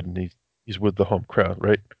own bed, and he's with the home crowd,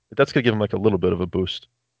 right? That's going to give him like a little bit of a boost.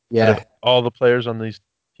 Out of Yeah, all the players on these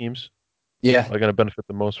teams, yeah, are going to benefit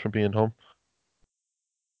the most from being home.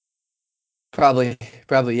 probably,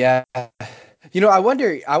 probably, yeah. You know, I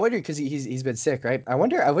wonder because he's been sick, right? I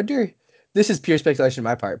wonder. This is pure speculation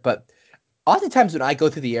on my part, but oftentimes when I go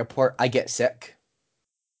through the airport, I get sick.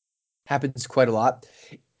 Happens quite a lot,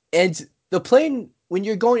 and the plane when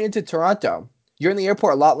you're going into Toronto, you're in the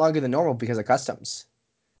airport a lot longer than normal because of customs.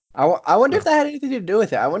 I wonder Yeah. if that had anything to do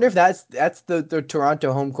with it. I wonder if that's the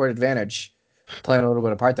Toronto home court advantage playing a little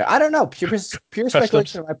bit of part there. I don't know. Pure speculation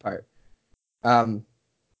Customs. on my part. Um,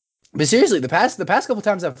 but seriously, the past couple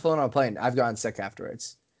times I've flown on a plane, I've gotten sick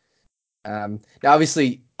afterwards. Now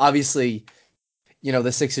obviously, you know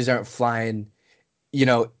the Sixers aren't flying, you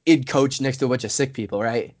know, in coach next to a bunch of sick people,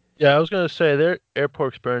 right? Yeah, I was going to say their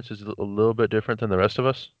airport experience is a little bit different than the rest of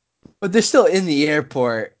us. But they're still in the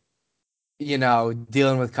airport, you know,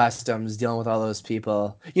 dealing with customs, dealing with all those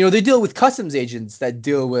people. You know, they deal with customs agents that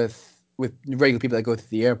deal with regular people that go through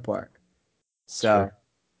the airport. That's fair.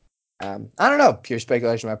 So I don't know. Pure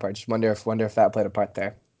speculation on my part. Just wonder if that played a part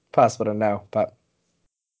there. Possible to know, but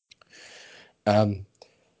um,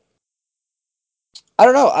 I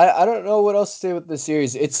don't know. I don't know what else to say with the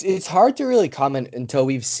series. It's hard to really comment until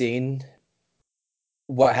we've seen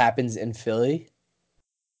what happens in Philly.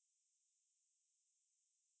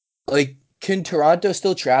 Like, can Toronto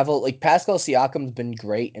still travel? Like Pascal Siakam's been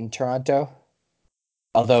great in Toronto,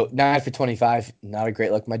 although 9 for 25, not a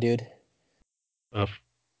great look, my dude. Uh,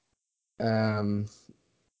 Um,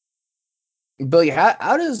 but like,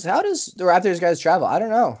 how does the Raptors guys travel? I don't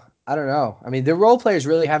know. I don't know. I mean, the role players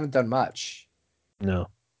really haven't done much. no.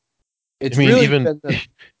 I It's mean, really even been the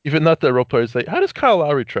even not the role players. Like, how does Kyle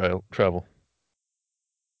Lowry travel?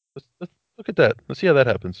 Let's look at that. Let's see how that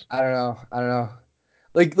happens. I don't know. I don't know.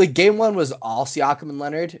 Like game one was all Siakam and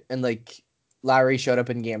Leonard, and like Lowry showed up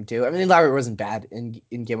in game two. I mean, Lowry wasn't bad in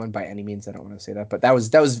game one by any means. I don't want to say that, but that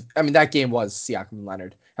was. I mean, that game was Siakam and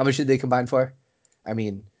Leonard. How much did they combine for? I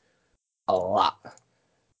mean, a lot.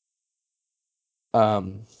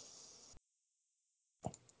 Um.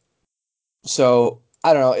 So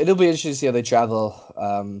I don't know. It'll be interesting to see how they travel.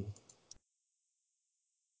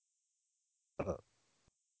 Uh,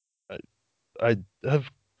 I, I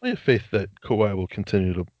have plenty of faith that Kawhi will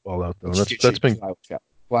continue to ball out, though.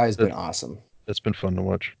 Kawhi has been That, awesome. that's been fun to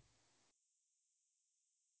watch.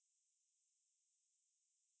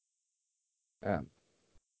 Um,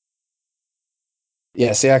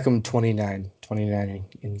 yeah, Siakam 29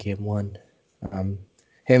 in game one. Um,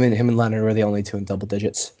 him and Leonard were the only two in double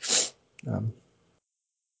digits. Um,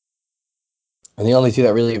 And the only two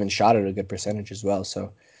that really even shot at a good percentage as well.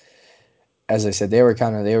 So as I said, they were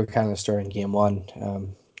kind of the story in game one,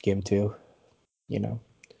 game two, you know.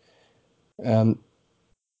 Um,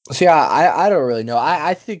 so yeah, I don't really know.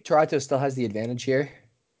 I think Toronto still has the advantage here.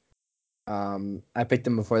 I picked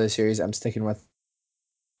them before the series. I'm sticking with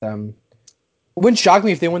them. It wouldn't shock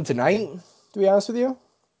me if they win tonight, to be honest with you.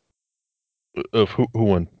 Of who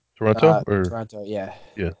won? Toronto or Toronto, yeah.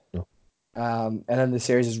 yeah, no. And then the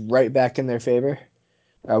series is right back in their favor.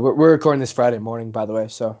 We're recording this Friday morning, by the way.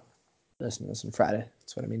 So listen, Friday.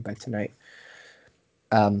 That's what I mean by tonight.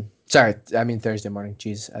 Sorry, I mean Thursday morning.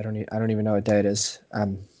 Jeez, I don't even know what day it is.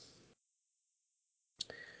 And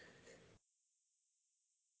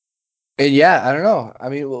yeah, I don't know. I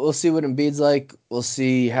mean, we'll see what Embiid's like. We'll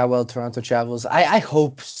see how well Toronto travels. I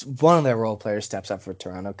hope one of their role players steps up for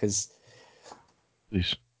Toronto because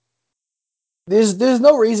Please. there's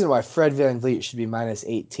no reason why Fred VanVleet should be minus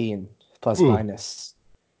 18 plus Ooh. minus.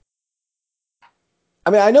 I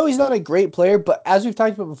mean, I know he's not a great player, but as we've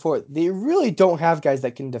talked about before, they really don't have guys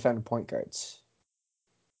that can defend point guards.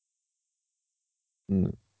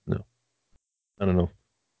 No, I don't know.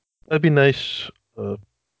 That'd be nice. Uh,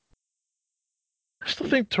 I still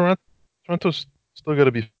think Toronto's still got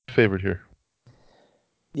to be favored here,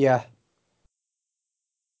 Yeah,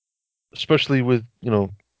 especially with the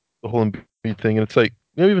whole Embiid thing. And it's like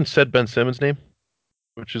even said Ben Simmons' name,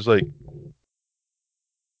 which is like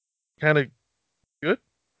kind of good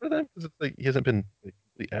for them because it's like he hasn't been like,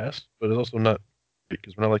 the ass, but it's also not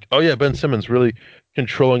because we're not like, oh yeah, Ben Simmons really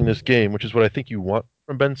controlling this game, which is what I think you want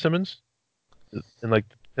from Ben Simmons. And like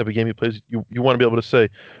the type of game he plays, you want to be able to say,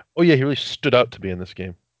 oh yeah, he really stood out to be in this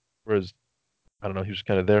game. Whereas I don't know, he was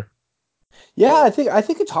kind of there. yeah. I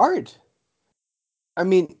think it's hard. I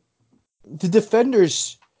mean, the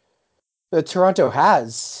defenders that Toronto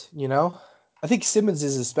has, I think Simmons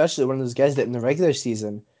is especially one of those guys that in the regular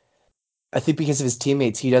season, I think because of his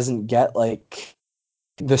teammates, he doesn't get like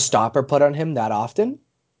the stopper put on him that often.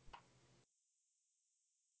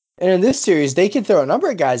 And in this series, they can throw a number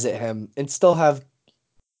of guys at him and still have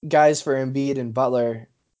guys for Embiid and Butler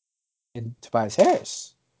and Tobias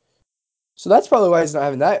Harris. So that's probably why he's not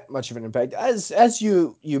having that much of an impact. As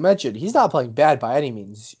you mentioned, he's not playing bad by any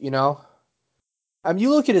means, I mean,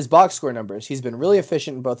 you look at his box score numbers. He's been really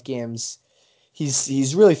efficient in both games.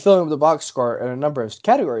 He's really filling up the box score in a number of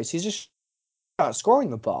categories. He's just not scoring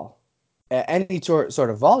the ball at any sort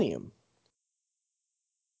of volume.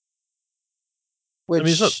 I mean,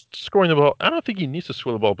 he's not Which scoring the ball. I don't think he needs to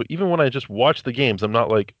score the ball, but even when I just watch the games, I'm not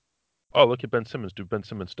like, oh, look at Ben Simmons do Ben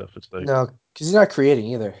Simmons stuff. It's like no, because he's not creating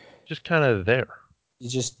either. just kind of there.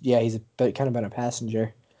 He's just he's a bit kind of been a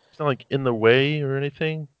passenger. It's not like in the way or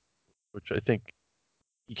anything, which I think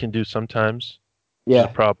he can do sometimes, which is a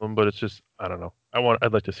Yeah, problem, but it's just I don't know.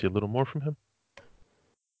 I'd like to see a little more from him.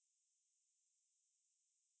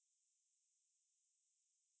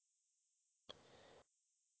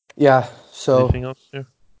 yeah. So Anything else here?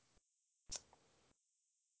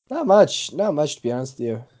 not much to be honest with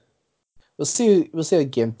you. We'll see how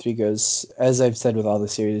game three goes. As I've said with all the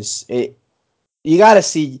series, you gotta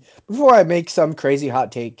see before I make some crazy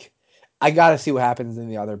hot take. I gotta see what happens in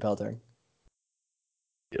the other building.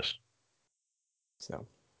 Yes. So,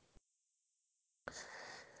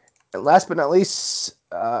 and last but not least,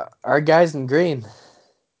 our guys in green.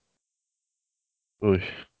 Oy.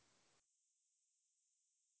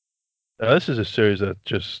 Now, this is a series that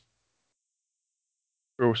just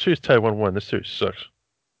or series tied 1-1. This series sucks.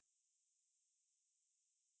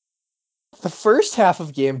 The first half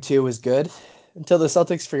of game two was good until the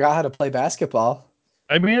Celtics forgot how to play basketball.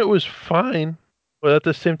 I mean, it was fine, but at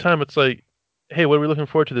the same time, it's like, hey, what are we looking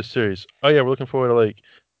forward to this series? Oh yeah, we're looking forward to like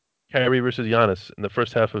Kyrie versus Giannis. In the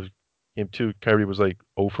first half of game two, Kyrie was like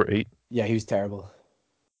 0 for 8. Yeah, he was terrible.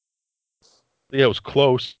 Yeah, it was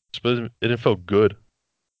close, but it didn't feel good.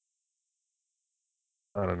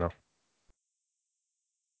 I don't know.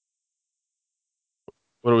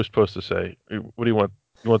 What are we supposed to say? What do you want?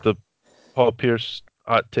 You want the Paul Pierce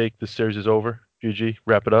hot take? The series is over. GG.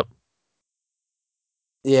 Wrap it up,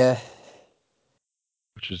 Yeah,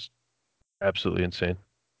 which is absolutely insane.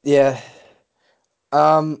 yeah.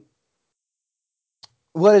 Um,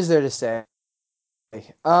 what is there to say?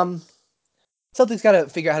 Um, Celtics got to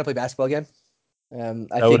figure out how to play basketball again. I That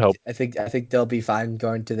would think help. I think I think they'll be fine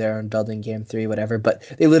going to their own building game three, whatever. But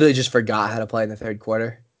they literally just forgot how to play in the third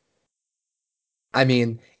quarter. I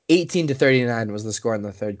mean, 18-39 was the score in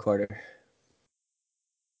the third quarter.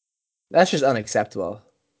 That's just unacceptable.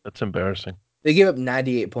 That's embarrassing. They gave up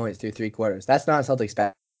 98 points through three quarters. That's not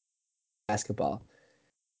Celtics basketball.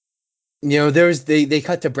 There was they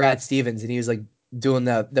cut to Brad Stevens and he was like doing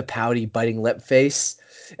the pouty biting lip face.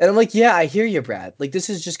 And I'm like, yeah, I hear you, Brad. Like this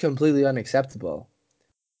is just completely unacceptable.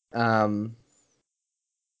 Um,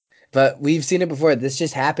 but we've seen it before. This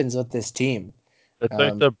just happens with this team. It's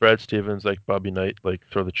like Um, the Brad Stevens, like Bobby Knight, like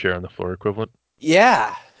throw the chair on the floor equivalent.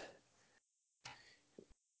 yeah,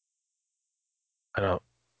 I don't.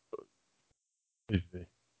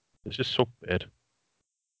 It's just so bad,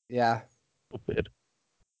 yeah. so bad.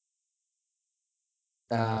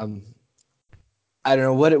 Um, I don't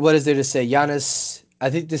know what is there to say. Giannis, I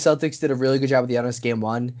think the Celtics did a really good job with Giannis game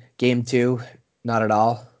one, game two, not at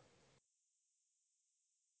all.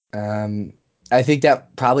 Um, I think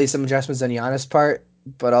that probably some adjustments on Giannis' part,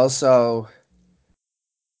 but also,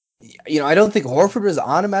 I don't think Horford was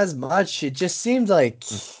on him as much. It just seemed like,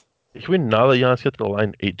 Mm. Can we not let Giannis get to the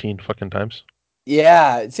line 18 fucking times?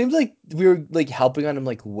 yeah, it seems like we were like helping on him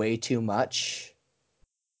like way too much.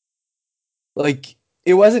 Like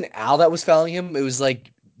it wasn't Al that was fouling him; it was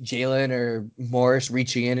like Jalen or Morris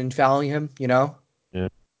reaching in and fouling him. Yeah,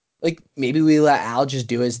 Like maybe we let Al just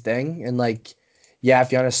do his thing and like, yeah, if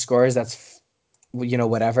Giannis scores, that's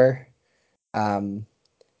whatever. Um,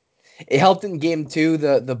 it helped in game two.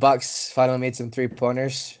 The Bucks finally made some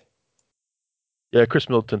 3-pointers. yeah. Chris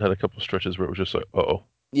Middleton had a couple stretches where it was just like, oh,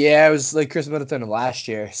 Yeah, it was like Chris Middleton of last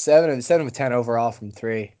year. 7 of 10 overall from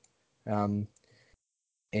three. Um,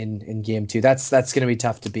 in game two, that's gonna be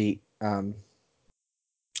tough to beat.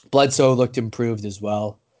 Bledsoe looked improved as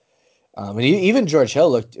well. And even George Hill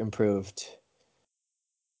looked improved.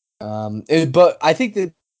 But I think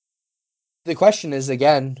that the question is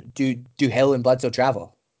again, do Hill and Bledsoe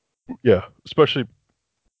travel? yeah, especially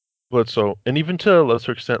Bledsoe, and even to a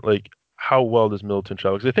lesser extent, like how well does Middleton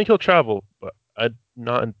travel? Because I think he'll travel, but I'm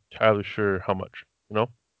not entirely sure how much. You know?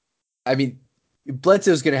 I mean,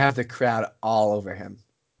 Bledsoe's gonna have the crowd all over him.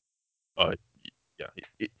 Uh, yeah,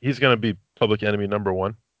 he's gonna be public enemy number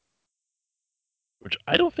one, which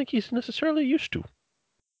I don't think he's necessarily used to.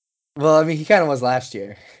 Well, I mean, he kind of was last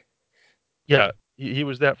year. Yeah, he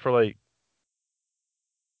was that for like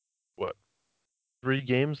what 3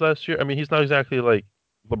 games last year. I mean, he's not exactly like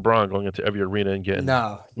LeBron going into every arena and getting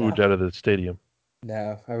No, booed no, out of the stadium.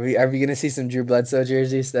 no. Are we gonna see some Drew Bledsoe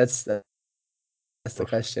jerseys? That's the Ugh.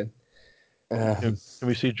 question. Can, Um, can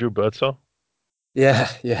we see Drew Bledsoe?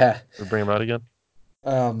 yeah, yeah. We bring him out again.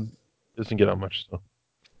 Um, Doesn't get out much, so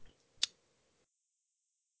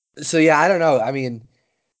so yeah, I don't know. I mean,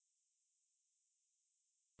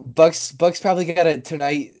 Bucks probably got it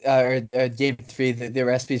tonight or game three. The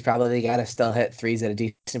recipe's probably they gotta still hit threes at a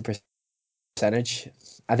decent percentage.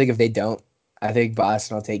 I think if they don't, I think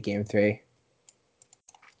Boston will take game three.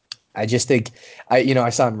 I just think I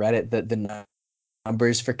saw on Reddit that the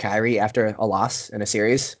numbers for Kyrie after a loss in a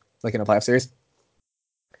series, like in a playoff series,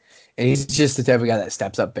 and he's just the type of guy that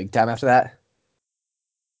steps up big time after that.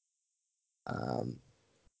 Um,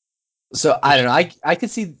 so I don't just know.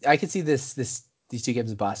 I could see these two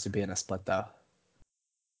games of Boston being a split though.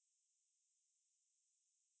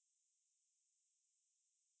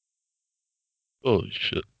 holy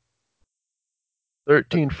shit.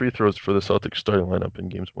 13 free throws for the Celtics starting lineup in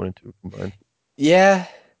games one and two combined. Yeah,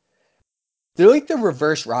 they're like the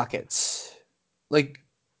reverse Rockets. Like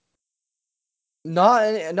not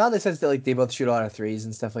in the sense that like they both shoot a lot of threes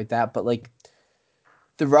and stuff like that, but like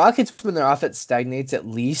the Rockets when their offense stagnates, at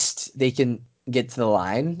least they can get to the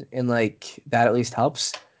line and like that at least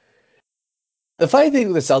helps. The funny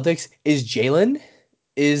thing with the Celtics is Jalen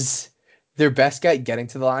is their best guy at getting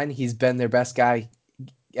to the line. He's been their best guy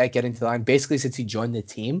at getting to the line basically since he joined the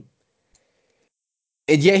team.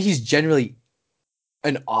 And yeah, he's generally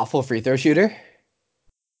an awful free throw shooter.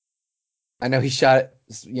 I know he shot,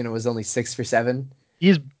 was only 6 for 7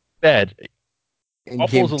 He's bad. in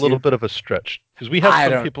Awful is game a little two. bit of a stretch because we have I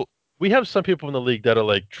some don't. people. We have some people in the league that are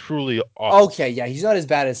like truly awful. Okay, yeah, he's not as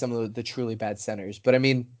bad as some of the truly bad centers, but I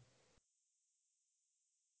mean,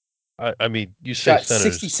 I mean, you say shot centers,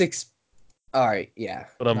 66. All right, yeah,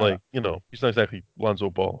 but I'm not like, he's not exactly Lonzo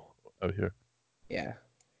Ball out here. yeah,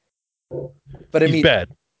 but I He's mean, bad.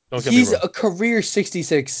 Don't get me he's wrong. a career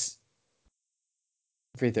 66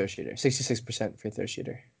 free throw shooter, 66% free throw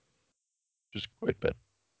shooter. Just quite bad.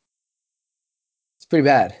 It's pretty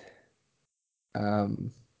bad.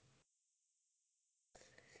 Um,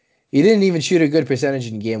 he didn't even shoot a good percentage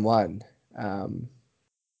in game one. Um,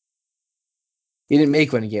 he didn't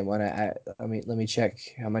make one in game one. Let me check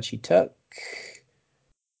how much he took.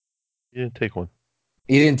 He didn't take one.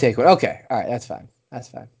 He didn't take one. Okay, all right, that's fine. That's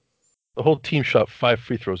fine. The whole team shot 5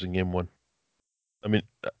 free throws in game one. I mean,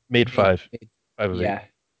 made Made, five, made, 5 of 8. yeah,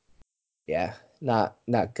 yeah, not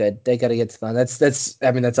good. They got to get to the line. That's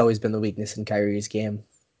I mean that's always been the weakness in Kyrie's game.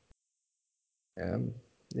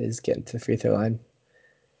 Is getting to the free throw line.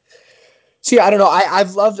 So yeah, I don't know.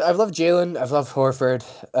 I've loved Jalen. I've loved Horford.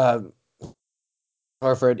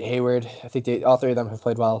 Horford, Hayward. I think all three of them have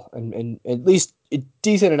played well, and at least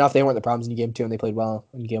decent enough. They weren't the problems in game two, and they played well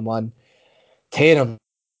in game one. Tatum,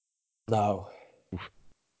 no.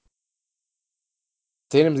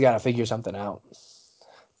 Tatum's got to figure something out.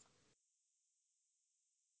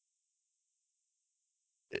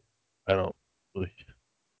 I don't really.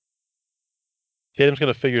 Tatum's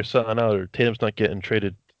gonna figure something out, or Tatum's not getting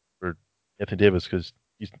traded for Anthony Davis because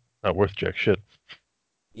he's not worth jack shit.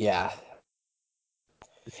 Yeah,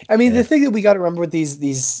 I mean the Yeah. thing that we got to remember with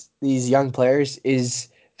these young players is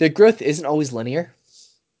their growth isn't always linear.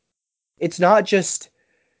 It's not just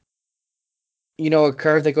a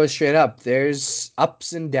curve that goes straight up. There's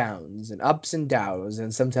ups and downs,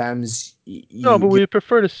 and sometimes No, you but get we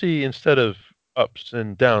prefer to see instead of ups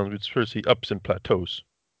and downs, we prefer to see ups and plateaus.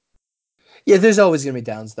 yeah. There's always gonna be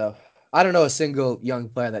downs though. I don't know a single young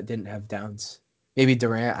player that didn't have downs. Maybe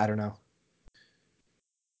Durant. I don't know.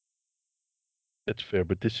 That's fair,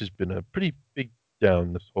 but this has been a pretty big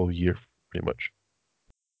down this whole year, pretty much.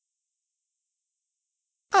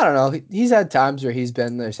 I don't know. He's had times where he's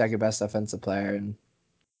been their second best offensive player, and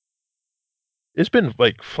It's been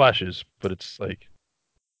like flashes, but it's like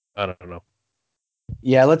I don't know.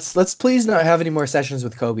 yeah. Let's please not have any more sessions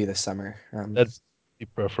with Kobe this summer. That'd be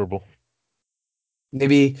preferable.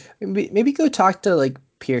 Maybe go talk to like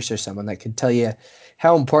Pierce or someone that can tell you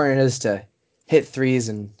how important it is to hit threes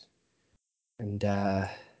and I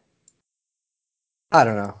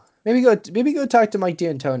don't know. Maybe go talk to Mike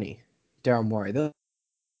D'Antoni, Daryl Morey. They'll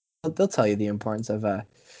tell you the importance of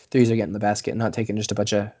threes are getting the basket and not taking just a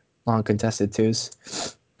bunch of long contested twos.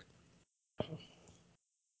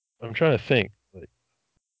 I'm trying to think. Like,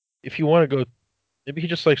 if you want to go, maybe he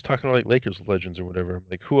just likes talking to like Lakers legends or whatever.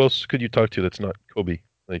 Like, who else could you talk to that's not Kobe?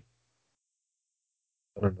 Like,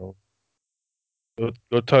 I don't know.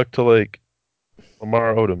 Go talk to like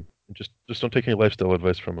Lamar Odom and just don't take any lifestyle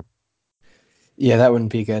advice from him. Yeah, that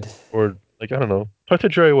wouldn't be good. Or like I don't know, talk to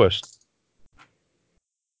Jerry West.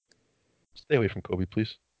 Stay away from Kobe,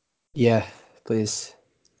 please. Yeah, please.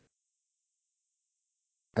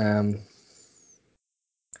 Um,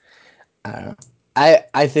 I don't know.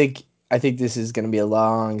 I think this is going to be a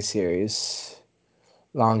long series.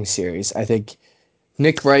 Long series. I think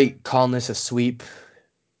Nick Wright calling this a sweep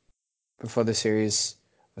before the series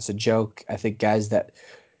was a joke. I think guys that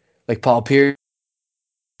like Paul Pierce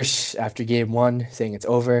after game one saying it's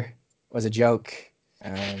over was a joke.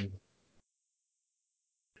 Um,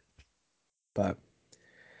 but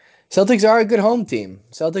Celtics are a good home team.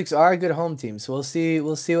 Celtics are a good home team. So we'll see.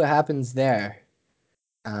 We'll see what happens there.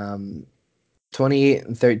 Um,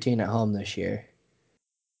 28-13 at home this year.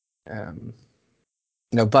 Um,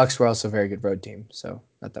 Bucks were also a very good road team, so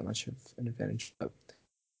not that much of an advantage. But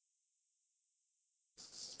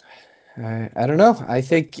I don't know. I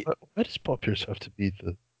think Why does Paul Pierce have to be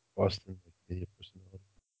the Boston like, media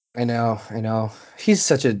personality? I know. He's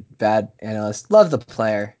such a bad analyst. Love the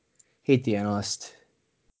player, hate the analyst.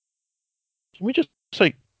 Can we just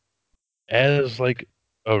like as like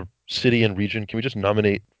a city and region, can we just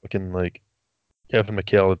nominate fucking like Kevin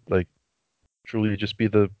McHale like truly just be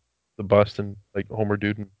the Boston like Homer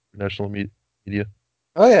dude in media?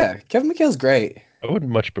 Oh yeah, Kevin McHale's great. I would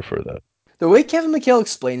much prefer that. The way Kevin McHale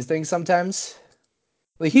explains things sometimes,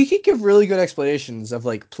 like he can give really good explanations of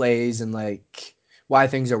like plays and like why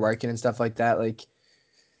things are working and stuff like that. Like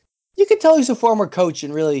you can tell he's a former coach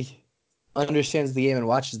and really understands the game and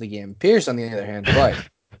watches the game. Pierce, on the other hand, boy,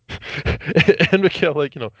 And McHale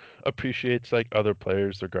like, appreciates like other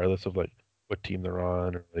players regardless of like what team they're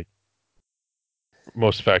on or like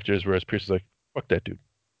most factors, whereas Pierce is like, fuck that dude.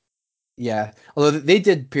 yeah. Although they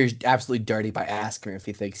did Pierce absolutely dirty by asking him if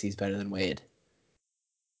he thinks he's better than Wade.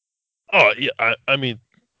 Oh yeah, I mean,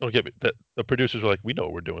 don't get me. That the producers were like, we know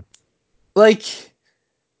what we're doing. Like,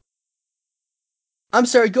 I'm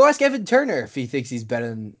sorry, go ask Evan Turner if he thinks he's better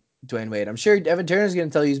than Dwayne Wade. I'm sure Evan Turner's gonna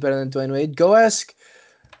tell you he's better than Dwayne Wade. Go ask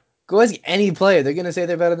any player. They're gonna say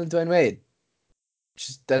they're better than Dwayne Wade.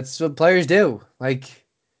 Just that's what players do. Like,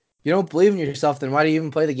 you don't believe in yourself, then why do you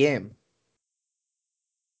even play the game?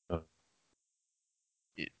 Uh,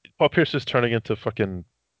 Paul Pierce is turning into fucking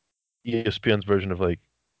ESPN's version of like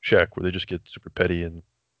Shaq, where they just get super petty and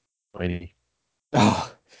whiny.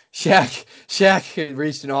 Oh, Shaq had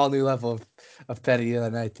reached an all new level of petty the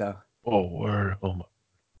other night, though. Oh word, oh my.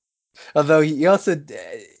 Although he also,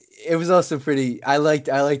 it was also pretty. I liked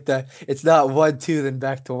the. It's not 1-2 then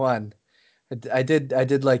back to one. I did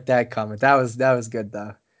like that comment. That was good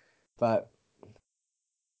though. But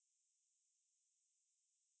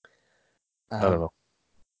I don't Um, know.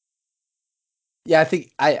 yeah, I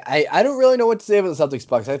think I don't really know what to say about the Celtics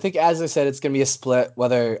Bucks. I think, as I said, it's gonna be a split.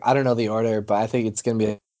 Whether I don't know the order, but I think it's gonna be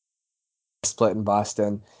a split in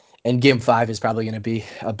Boston. And Game 5 is probably gonna be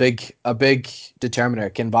a big determiner.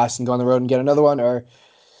 Can Boston go on the road and get another one, or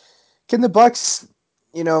can the Bucks,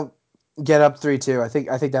 you know, get up 3-2? I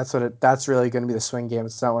think that's really gonna be the swing game.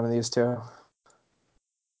 It's not one of these two.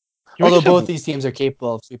 Can we Although just have? both these teams are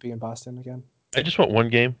capable of sweeping in Boston again. I just want one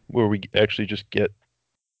game where we actually just get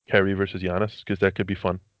Kyrie versus Giannis because that could be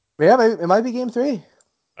fun. But yeah, maybe, it might be Game 3.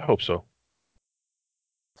 I hope so.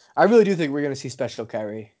 I really do think we're gonna see special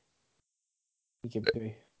Kyrie in Game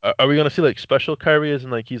 3. Are we gonna see like special Kyrie as in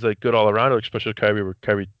like he's like good all around, or like special Kyrie where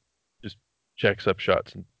Kyrie just jacks up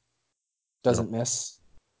shots and you know Doesn't miss.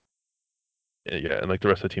 yeah, and like the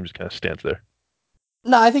rest of the team just kind of stands there.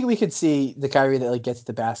 No, I think we could see the Kyrie that like gets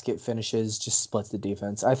the basket, finishes, just splits the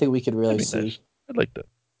defense. I think we could really That'd be nice. see I'd like that.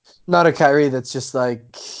 not a Kyrie that's just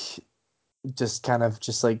like just kind of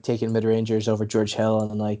just like taking mid rangers over George Hill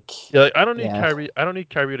and like Yeah, like, I don't need yeah Kyrie. I don't need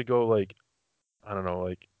Kyrie to go like I don't know,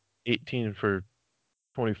 like 18 for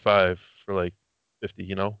 25 for like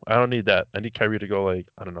 50. I don't need that. I need Kyrie to go like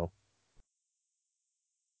I don't know,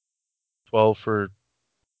 12 for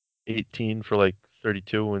 18 for like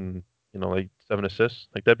 32 and like 7 assists.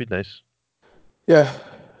 Like that'd be nice. yeah.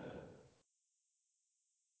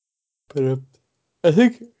 But I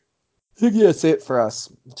think that's it for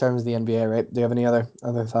us in terms of the NBA. Right? Do you have any other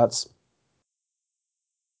thoughts?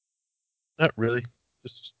 Not really.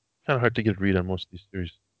 Just kind of hard to get a read on most of these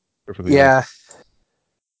series. Perfectly honest.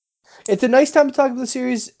 Yeah, it's a nice time to talk about the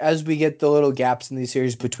series as we get the little gaps in these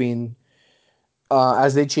series between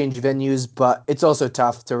as they change venues, but it's also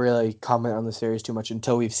tough to really comment on the series too much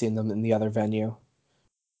until we've seen them in the other venue.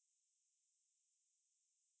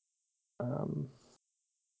 Um,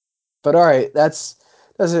 but all right, that's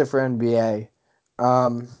it for NBA.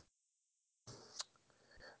 Um,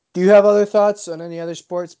 do you have other thoughts on any other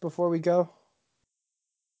sports before we go?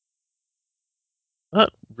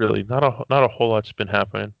 Not really. Not a whole lot's been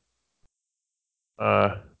happening.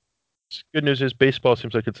 Uh, Good news is baseball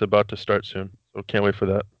seems like it's about to start soon, so can't wait for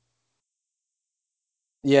that.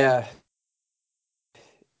 Yeah,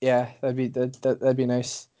 yeah, that'd be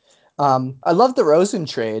nice. I love the Rosen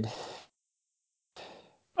trade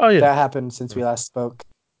Oh yeah, that happened since Mm. we last spoke.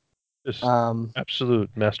 Just Um,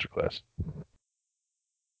 absolute masterclass.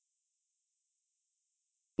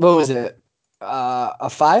 what was it? A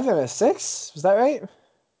 5 and a 6? Was that right?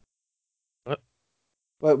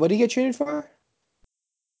 What? What did he get traded for?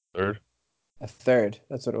 Third? A third.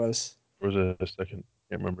 That's what it was. Or was it a second?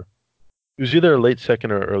 Can't remember. It was either a late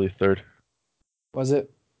second or early third. Was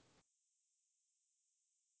it?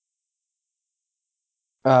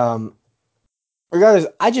 Um, regardless,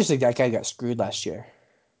 I just think that guy got screwed last year.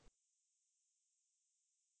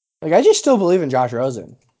 Like, I just still believe in Josh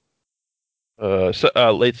Rosen.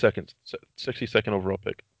 Late second, 62nd overall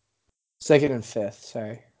pick. Second and fifth.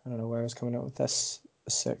 Sorry, I don't know where I was coming up with this.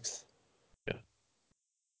 Sixth. Yeah,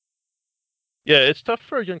 yeah. It's tough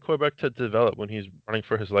for a young quarterback to develop when he's running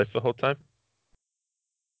for his life the whole time,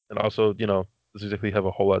 and also, doesn't exactly have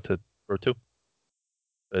a whole lot to throw to.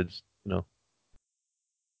 It's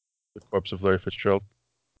the corpse of Larry Fitzgerald.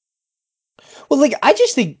 Well, like, I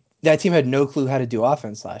just think that team had no clue how to do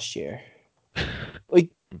offense last year. I Like,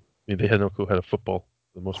 mean, they had no clue how to football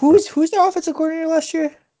for the most part. who's their offensive coordinator last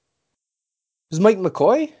year? Was Mike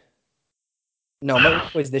McCoy? No, Mike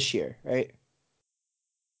McCoy's this year, right?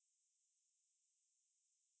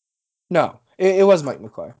 No, it was Mike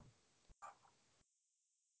McCoy,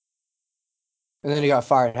 and then he got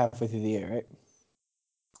fired halfway through the year, right?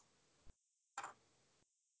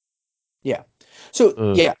 Yeah. So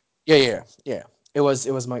Uh, yeah. It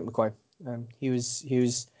was Mike McCoy. He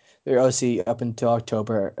was their OC up until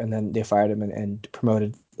October, and then they fired him and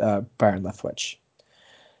promoted Byron Leftwich.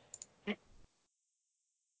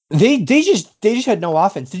 They just had no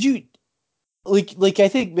offense. Did you like I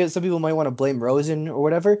think that some people might want to blame Rosen or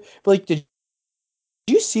whatever, but like did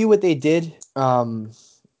you see what they did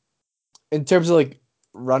in terms of like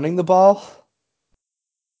running the ball?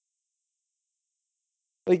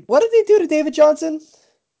 Like what did they do to David Johnson?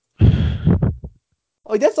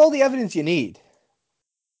 Like that's all the evidence you need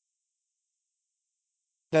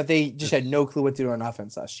that they just had it's no clue what to do on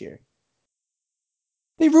offense last year.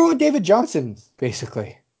 They ruined David Johnson,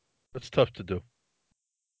 basically. that's tough to do.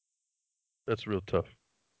 That's real tough.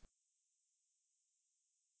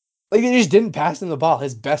 Like they just didn't pass him the ball,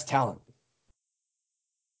 his best talent.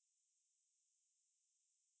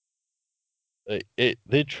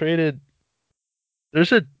 They traded.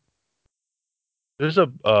 There's a there's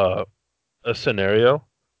a scenario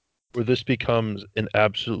where this becomes an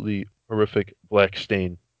absolutely horrific black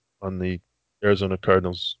stain on the Arizona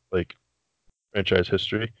Cardinals like franchise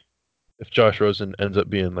history. If Josh Rosen ends up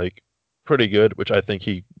being like pretty good, which I think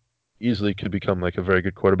he easily could become like a very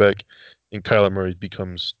good quarterback, and Kyler Murray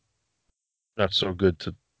becomes not so good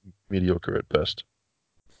to mediocre at best.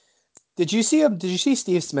 Did you see him? Did you see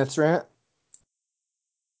Steve Smith's rant?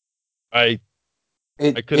 I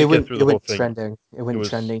I It couldn't get went through it the whole went thing. trending. It It went was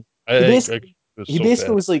trending. He it basically was he so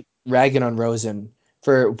basically bad. was like ragging on Rosen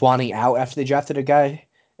for wanting out after they drafted a guy,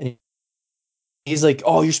 and he's like,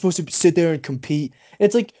 "Oh, you're supposed to sit there and compete." And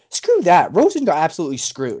it's like, screw that. Rosen got absolutely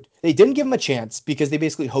screwed. They didn't give him a chance because they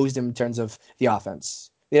basically hosed him in terms of the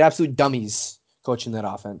offense. They had absolute dummies coaching that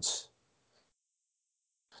offense.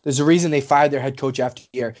 There's a reason they fired their head coach after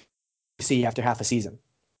year. See after half a season.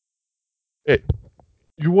 Hey,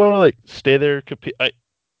 you want to like stay there compete?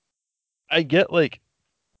 I get like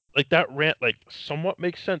that rant like somewhat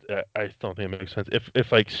makes sense. I don't think it makes sense.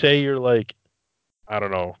 If like say you're like I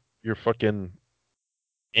don't know, you're fucking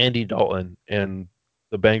Andy Dalton and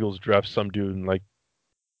the Bengals draft some dude in like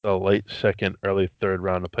the late second, early third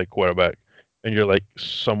round to play quarterback, and you're like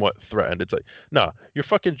somewhat threatened. It's like, nah, you're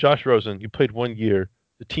fucking Josh Rosen. You played 1 year.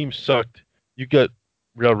 The team sucked. You got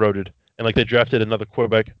railroaded, and like they drafted another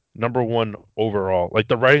quarterback, #1 overall. Like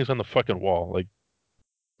the writing's on the fucking wall. Like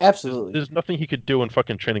Absolutely. there's nothing he could do in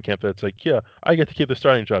fucking training camp that's like, yeah, I get to keep the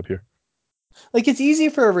starting job here. Like it's easy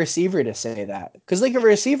for a receiver to say that because like a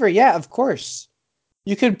receiver, yeah, of course,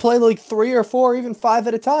 you could play like three or four, even five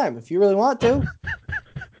at a time if you really want to.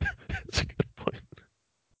 That's a good point.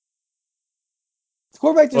 The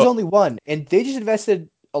quarterback, there's Well, only one, and they just invested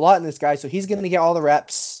a lot in this guy, so he's going to get all the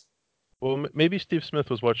reps. maybe Steve Smith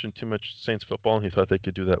was watching too much Saints football, and he thought they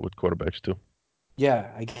could do that with quarterbacks too.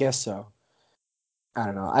 Yeah, I guess so. I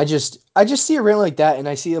don't know. I just see a rant like that, and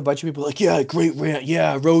I see a bunch of people like, yeah, great rant,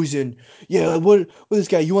 yeah, Rosen, yeah, what this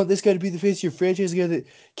guy? You want this guy to be the face of your franchise? A guy that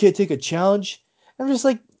can't take a challenge? I'm just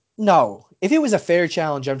like, no. If it was a fair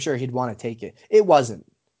challenge, I'm sure he'd want to take it. It wasn't.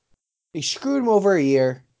 They screwed him over a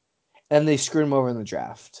year, and they screwed him over in the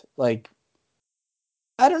draft. Like,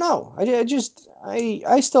 I don't know.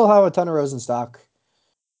 I still have a ton of Rosen stock.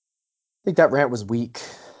 I think that rant was weak,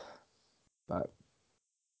 but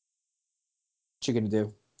what you gonna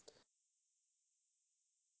do?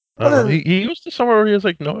 I don't Other know. than He goes to somewhere where he has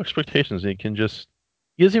like no expectations. He can just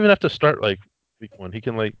he doesn't even have to start like week 1. He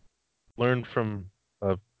can like learn from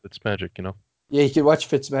Fitzmagic, you know? yeah, you could watch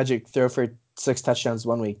Fitzmagic throw for 6 touchdowns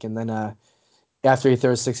 1 week, and then after he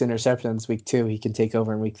throws 6 interceptions week 2, he can take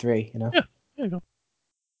over in week 3. Yeah, there you go.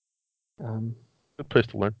 Um, Good place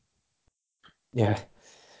to learn. yeah,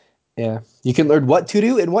 yeah. You can learn what to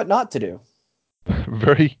do and what not to do.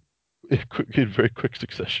 Very quick, in very quick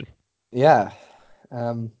succession. Yeah.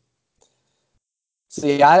 Um, so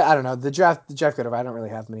yeah, I don't know. The draft could have. I don't really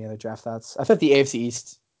have many other draft thoughts. I thought the AFC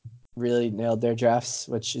East really nailed their drafts,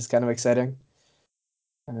 which is kind of exciting.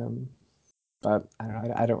 Um, but I don't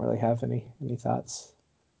know. I don't really have any thoughts.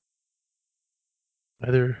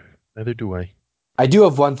 Neither do I. I do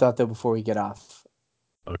have one thought though before we get off.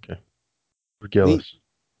 Okay, Le- regardless.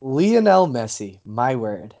 Lionel Messi, my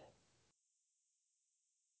word.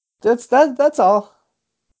 That's all.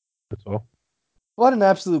 That's all. What an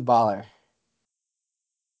absolute baller.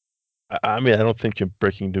 I mean, I don't think you're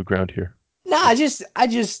breaking new ground here. Nah, Like,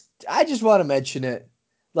 I just want to mention it.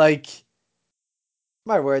 Like,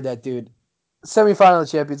 my word, that dude. Semifinal of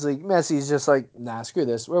the Champions League, Messi's just like, nah, screw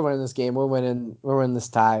this. We're winning this game. We're winning this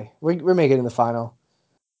tie. We're making it in the final.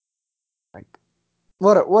 Like,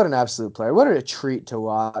 what an absolute player. What a treat to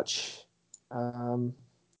watch. Um,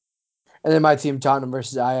 and then my team, Tottenham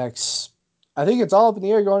versus Ajax. I think it's all up in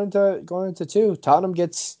the air going into two. Tottenham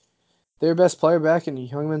gets their best player back in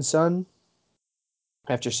Heung-min Son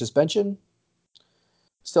after suspension.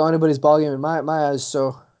 Still anybody's ball game in my eyes.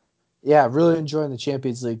 So yeah, really enjoying the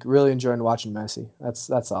Champions League. Really enjoying watching Messi.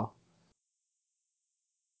 That's all.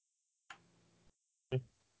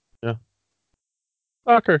 yeah,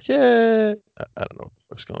 soccer. Yay! I don't know what the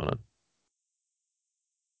fuck's going on.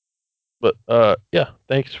 But yeah,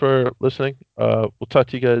 thanks for listening. We'll talk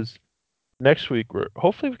to you guys next week. Where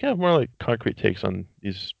hopefully we can have more like concrete takes on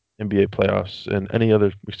these NBA playoffs and any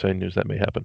other exciting news that may happen.